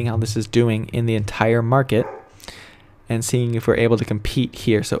departments, seeing how this is doing in the entire market and seeing if we're able to compete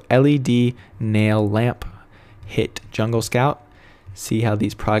here. So LED nail lamp, hit Jungle Scout, see how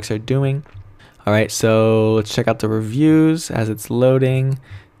these products are doing. All right, so let's check out the reviews as it's loading.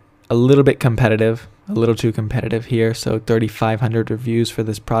 A little bit competitive, a little too competitive here. So 3,500 reviews for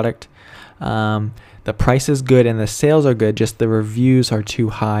this product. The price is good and the sales are good, just the reviews are too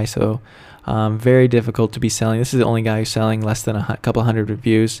high. So very difficult to be selling. This is the only guy who's selling less than a couple hundred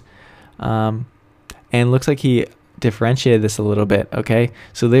reviews. And looks like he differentiated this a little bit. Okay,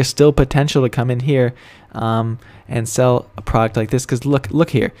 so there's still potential to come in here and sell a product like this, because look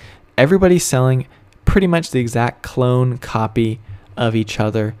here, everybody's selling pretty much the exact clone copy of each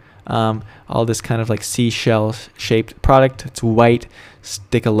other. All this kind of like seashell shaped product. It's white,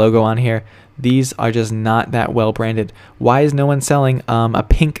 stick a logo on here. These are just not that well branded. Why is no one selling a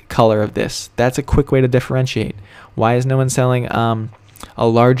pink color of this? That's a quick way to differentiate. Why is no one selling a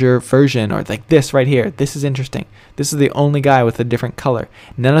larger version, or like this right here? This is interesting. This is the only guy with a different color.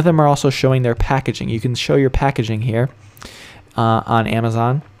 None of them are also showing their packaging. You can show your packaging here on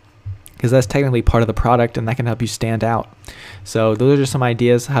Amazon. because that's technically part of the product and that can help you stand out. So those are just some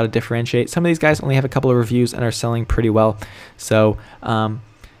ideas how to differentiate. Some of these guys only have a couple of reviews and are selling pretty well. So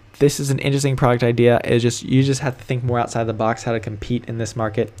this is an interesting product idea. It's just, you just have to think more outside the box how to compete in this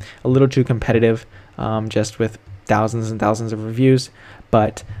market. A little too competitive, just with thousands and thousands of reviews,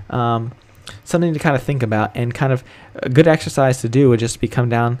 but something to kind of think about, and kind of a good exercise to do would just be come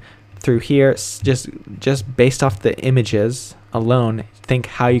down through here, just based off the images alone, think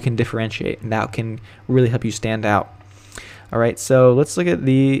how you can differentiate, and that can really help you stand out. All right, so let's look at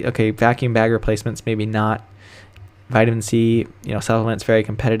the, okay, vacuum bag replacements, maybe not. Vitamin C, supplements, very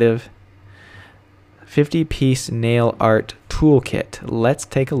competitive. 50-piece nail art toolkit. Let's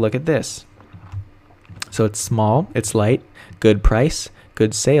take a look at this. So it's small, it's light, good price,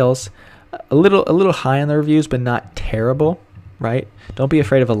 good sales, a little high on the reviews, but not terrible, right? Don't be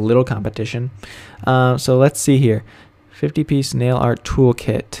afraid of a little competition. So let's see here. 50-piece nail art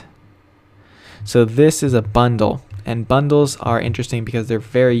toolkit. So this is a bundle, and bundles are interesting because they're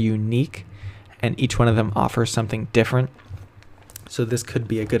very unique, and each one of them offers something different. So this could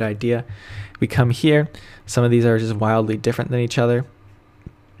be a good idea. We come here. Some of these are just wildly different than each other,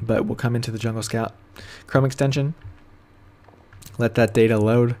 but we'll come into the Jungle Scout Chrome extension, let that data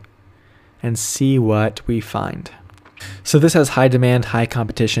load, and see what we find. So this has high demand, high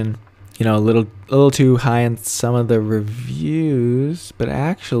competition, a little too high in some of the reviews, but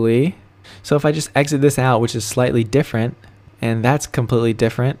actually, so if I just exit this out, which is slightly different, and that's completely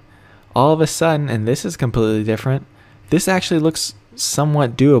different, all of a sudden, and this is completely different, this actually looks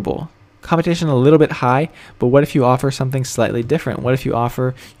somewhat doable. Competition a little bit high, but what if you offer something slightly different? What if you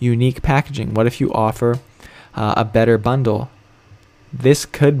offer unique packaging? What if you offer a better bundle? This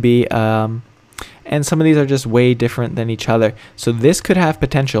could be, and some of these are just way different than each other. So this could have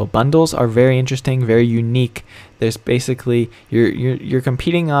potential. Bundles are very interesting, very unique. There's basically, you're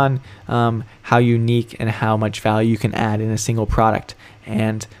competing on how unique and how much value you can add in a single product.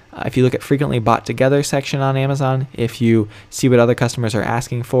 And if you look at frequently bought together section on Amazon, if you see what other customers are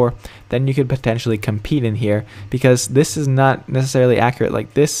asking for, then you could potentially compete in here, because this is not necessarily accurate.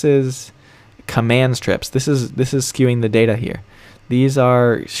 Like, this is command strips. This is skewing the data here. These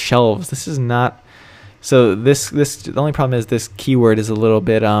are shelves. This is not. So this the only problem is this keyword is a little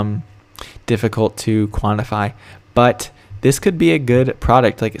bit difficult to quantify, but this could be a good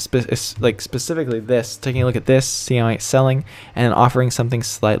product, like specifically this, taking a look at this, seeing how it's selling, and offering something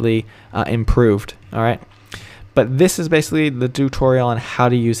slightly improved. All right, but this is basically the tutorial on how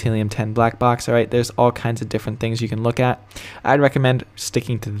to use Helium-10 Black Box. All right, there's all kinds of different things you can look at. I'd recommend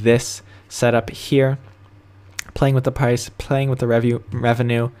sticking to this setup here, playing with the price, playing with the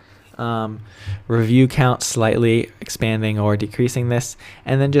revenue, review count slightly expanding or decreasing this,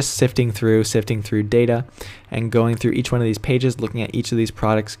 and then just sifting through data and going through each one of these pages, looking at each of these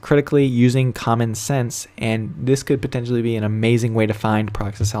products critically using common sense, and this could potentially be an amazing way to find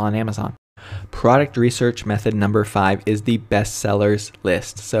products to sell on Amazon. Product research method number 5 is the bestsellers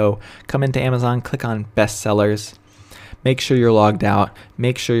list. So come into Amazon, click on bestsellers, make sure you're logged out,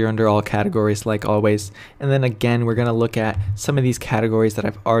 make sure you're under all categories like always, and then again we're going to look at some of these categories that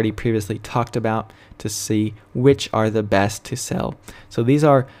I've already previously talked about to see which are the best to sell. So these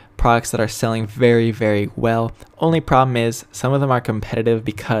are products that are selling very, very well. Only problem is some of them are competitive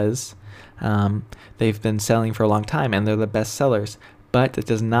because they've been selling for a long time and they're the best sellers. But it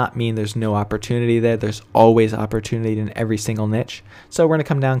does not mean there's no opportunity there. There's always opportunity in every single niche. So we're going to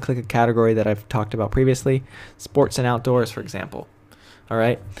come down, click a category that I've talked about previously, sports and outdoors, for example. All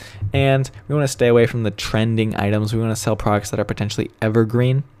right. And we want to stay away from the trending items. We want to sell products that are potentially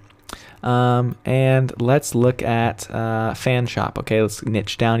evergreen. And let's look at fan shop. Okay, let's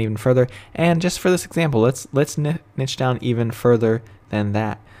niche down even further. And just for this example, let's niche down even further than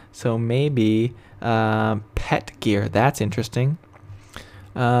that. So maybe pet gear. That's interesting.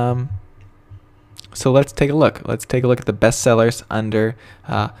 So let's take a look. Let's take a look at the best sellers under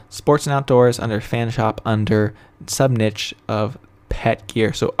sports and outdoors, under fan shop, under sub niche of pet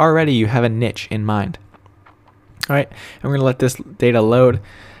gear. So already you have a niche in mind. All right, and we're gonna let this data load.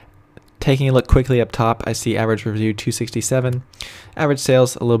 Taking a look quickly up top, I see average review 267, average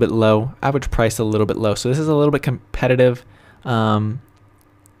sales a little bit low, average price a little bit low. So this is a little bit competitive,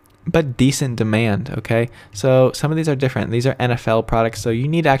 but decent demand. Okay, so some of these are different. These are NFL products, so you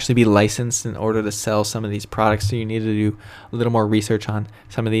need to actually be licensed in order to sell some of these products. So you need to do a little more research on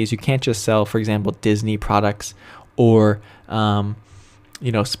some of these. You can't just sell, for example, Disney products or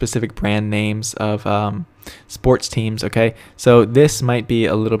specific brand names of sports teams. Okay, so this might be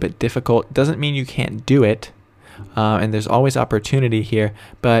a little bit difficult. Doesn't mean you can't do it, and there's always opportunity here.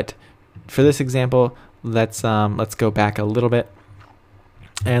 But for this example, let's go back a little bit.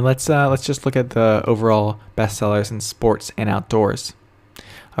 And let's just look at the overall bestsellers in sports and outdoors.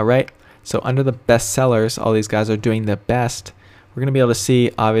 All right. So under the bestsellers, all these guys are doing the best. We're going to be able to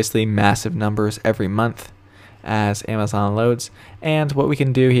see obviously massive numbers every month as Amazon loads. And what we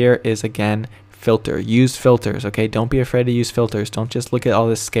can do here is, again, use filters. Okay, don't be afraid to use filters. Don't just look at all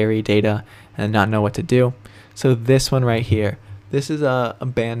this scary data and not know what to do. So this one right here, this is a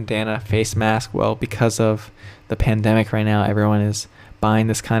bandana face mask. Well, because of the pandemic right now, everyone is buying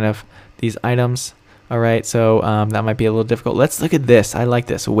these items. All right, so that might be a little difficult. Let's look at this. I like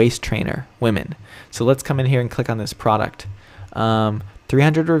this, waist trainer, women. So let's come in here and click on this product.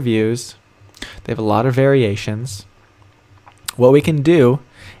 300 reviews. They have a lot of variations. What we can do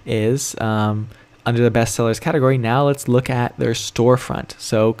is under the bestsellers category, now let's look at their storefront.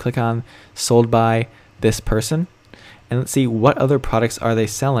 So click on sold by this person, and let's see what other products are they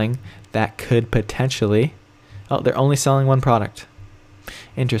selling that could potentially, oh, they're only selling one product.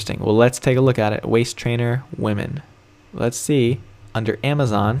 Interesting. Well, let's take a look at it. Waist trainer, women. Let's see under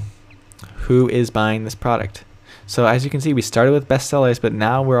Amazon who is buying this product. So as you can see, we started with bestsellers, but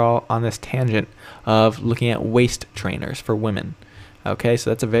now we're all on this tangent of looking at waist trainers for women. Okay, so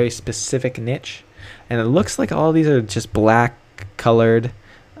that's a very specific niche. And it looks like all these are just black colored,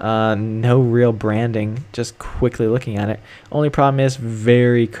 no real branding, just quickly looking at it. Only problem is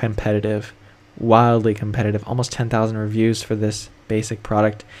very competitive, wildly competitive, almost 10,000 reviews for this basic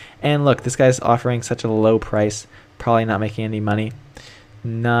product. And look, this guy's offering such a low price, probably not making any money.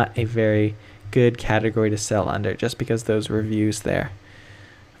 Not a very good category to sell under just because those reviews there.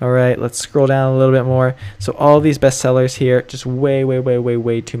 All right, let's scroll down a little bit more. So all these bestsellers here, just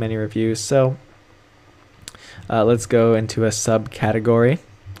way too many reviews. So let's go into a subcategory,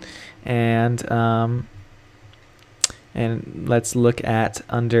 and let's look at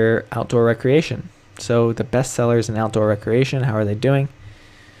under outdoor recreation. So the bestsellers in outdoor recreation, how are they doing?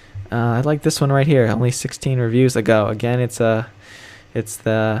 I like this one right here. Only 16 reviews ago. Again, it's the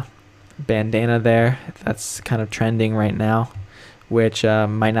bandana there. That's kind of trending right now, which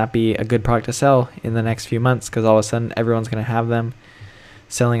might not be a good product to sell in the next few months, because all of a sudden everyone's going to have them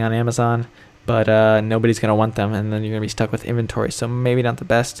selling on Amazon, but nobody's going to want them, and then you're going to be stuck with inventory. So maybe not the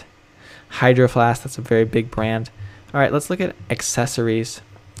best. Hydro Flask, that's a very big brand. All right, let's look at accessories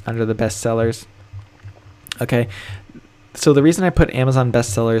under the bestsellers. Okay, so the reason I put Amazon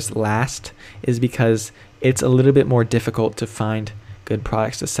bestsellers last is because it's a little bit more difficult to find good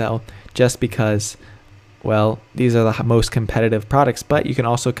products to sell, just because, well, these are the most competitive products, but you can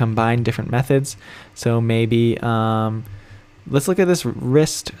also combine different methods. So maybe let's look at this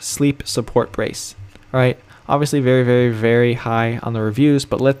wrist sleep support brace. All right, obviously very high on the reviews,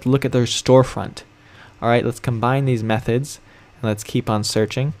 but let's look at their storefront. All right, let's combine these methods and let's keep on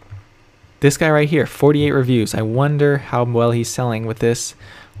searching. This guy right here, 48 reviews. I wonder how well he's selling with this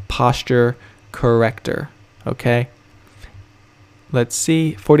posture corrector. Okay, let's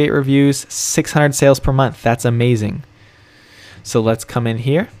see, 48 reviews, 600 sales per month. That's amazing. So let's come in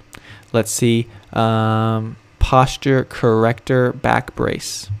here. Let's see, posture corrector back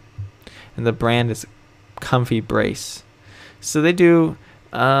brace, and the brand is Comfy Brace. So they do,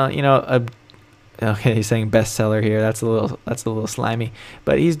 okay, he's saying bestseller here. That's a little slimy,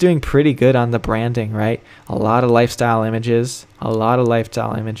 but he's doing pretty good on the branding, right? A lot of lifestyle images,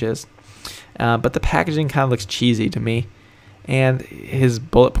 but the packaging kind of looks cheesy to me. And his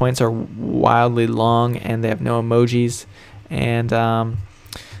bullet points are wildly long, and they have no emojis. And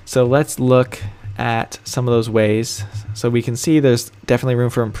so let's look at some of those ways. So we can see there's definitely room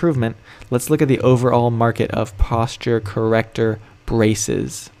for improvement. Let's look at the overall market of posture corrector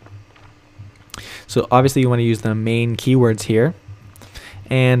braces. So obviously you want to use the main keywords here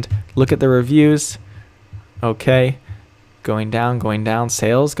and look at the reviews. Okay, going down,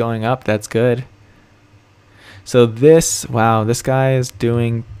 sales going up. That's good. So this, wow, this guy is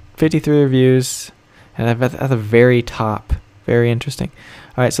doing 53 reviews, and at the very top. Very interesting.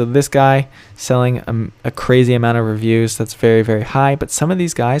 All right, so this guy selling a crazy amount of reviews. That's very high. But some of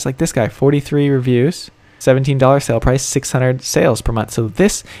these guys, like this guy, 43 reviews, $17 sale price, 600 sales per month. So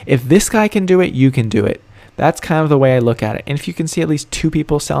this, if this guy can do it, you can do it. That's kind of the way I look at it. And if you can see at least 2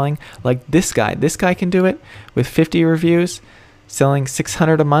 people selling, like this guy can do it with 50 reviews, selling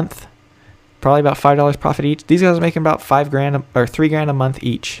 600 a month. Probably about $5 profit each. These guys are making about $5,000 or $3,000 a month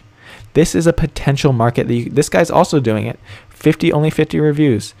each. This is a potential market. This guy's also doing it. Only 50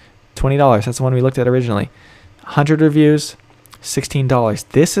 reviews, $20. That's the one we looked at originally. 100 reviews, $16.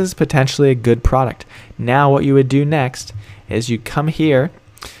 This is potentially a good product. Now what you would do next is you come here,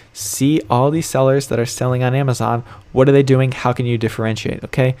 see all these sellers that are selling on Amazon. What are they doing? How can you differentiate?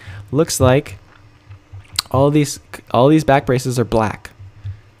 Okay, looks like all these back braces are black.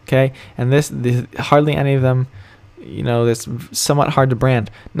 Okay, and this hardly any of them, you know, it's somewhat hard to brand.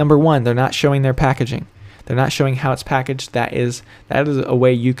 Number one, they're not showing their packaging. They're not showing how it's packaged. That is a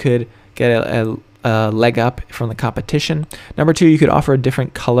way you could get a leg up from the competition. Number two, you could offer a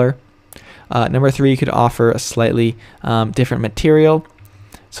different color. Number three, you could offer a slightly different material.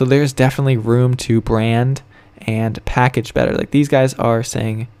 So there's definitely room to brand and package better. Like these guys are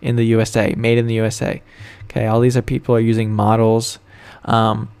saying in the USA, made in the USA. Okay, all these people are using models,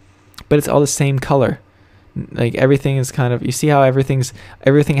 but it's all the same color. Like everything is kind of, you see how everything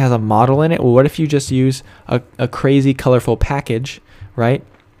has a model in it. Well, what if you just use a crazy colorful package, right?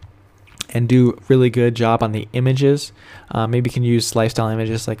 And do really good job on the images. Maybe you can use lifestyle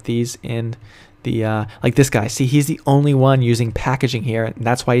images like these in the like this guy. See, he's the only one using packaging here, and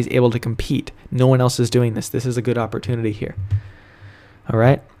that's why he's able to compete. No one else is doing this. This is a good opportunity here. All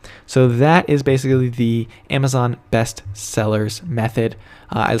right, so that is basically the Amazon best sellers method.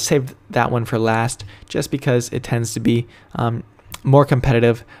 I saved that one for last just because it tends to be more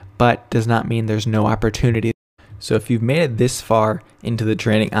competitive, but does not mean there's no opportunity. So if you've made it this far into the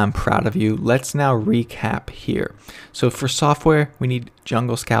training, I'm proud of you. Let's now recap here. So for software, we need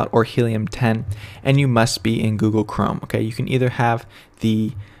Jungle Scout or Helium 10, and you must be in Google Chrome. Okay, you can either have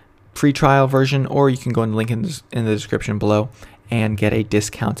the free trial version, or you can go and link in the description below and get a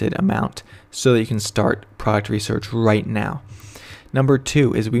discounted amount so that you can start product research right now. Number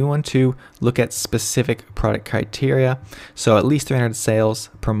two is we want to look at specific product criteria. So at least 300 sales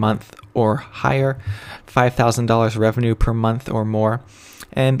per month or higher, $5,000 revenue per month or more,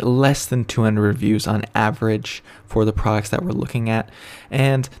 and less than 200 reviews on average for the products that we're looking at.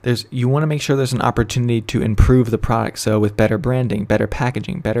 And you want to make sure there's an opportunity to improve the product. So with better branding, better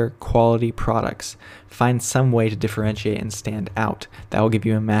packaging, better quality products, find some way to differentiate and stand out. That will give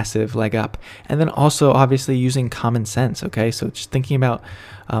you a massive leg up. And then also obviously using common sense. Okay, so just thinking about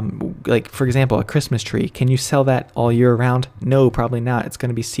like for example, a Christmas tree. Can you sell that all year round? No, probably not. It's going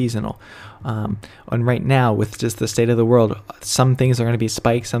to be seasonal. And right now, with just the state of the world, some things are going to be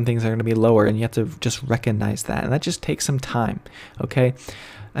spikes, some things are going to be lower, and you have to just recognize that. And that just takes some time, okay?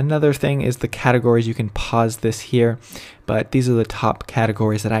 Another thing is the categories. You can pause this here, but these are the top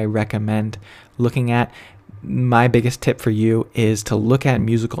categories that I recommend looking at. My biggest tip for you is to look at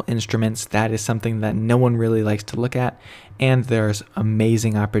musical instruments. That is something that no one really likes to look at, and there's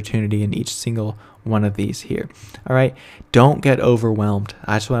amazing opportunity in each single one of these here. All right, don't get overwhelmed.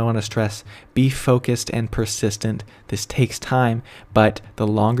 That's what I want to stress. Be focused and persistent. This takes time, but the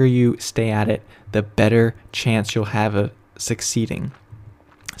longer you stay at it, the better chance you'll have of succeeding.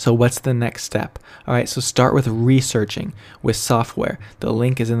 So what's the next step? All right, so start with researching with software. The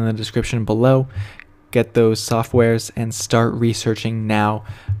link is in the description below. Get those softwares and start researching now,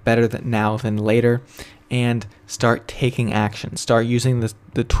 better now than later, and start taking action. Start using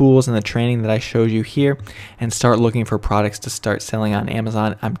the tools and the training that I showed you here, and start looking for products to start selling on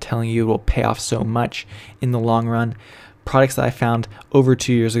Amazon. I'm telling you, it will pay off so much in the long run. Products that I found over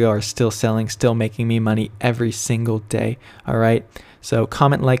 2 years ago are still selling, still making me money every single day. All right, so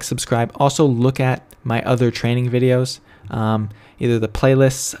comment, like, subscribe. Also look at my other training videos, either the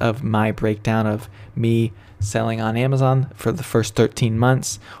playlists of my breakdown of me selling on Amazon for the first 13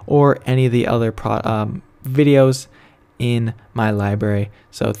 months or any of the other videos in my library.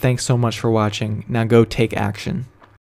 So thanks so much for watching. Now go take action.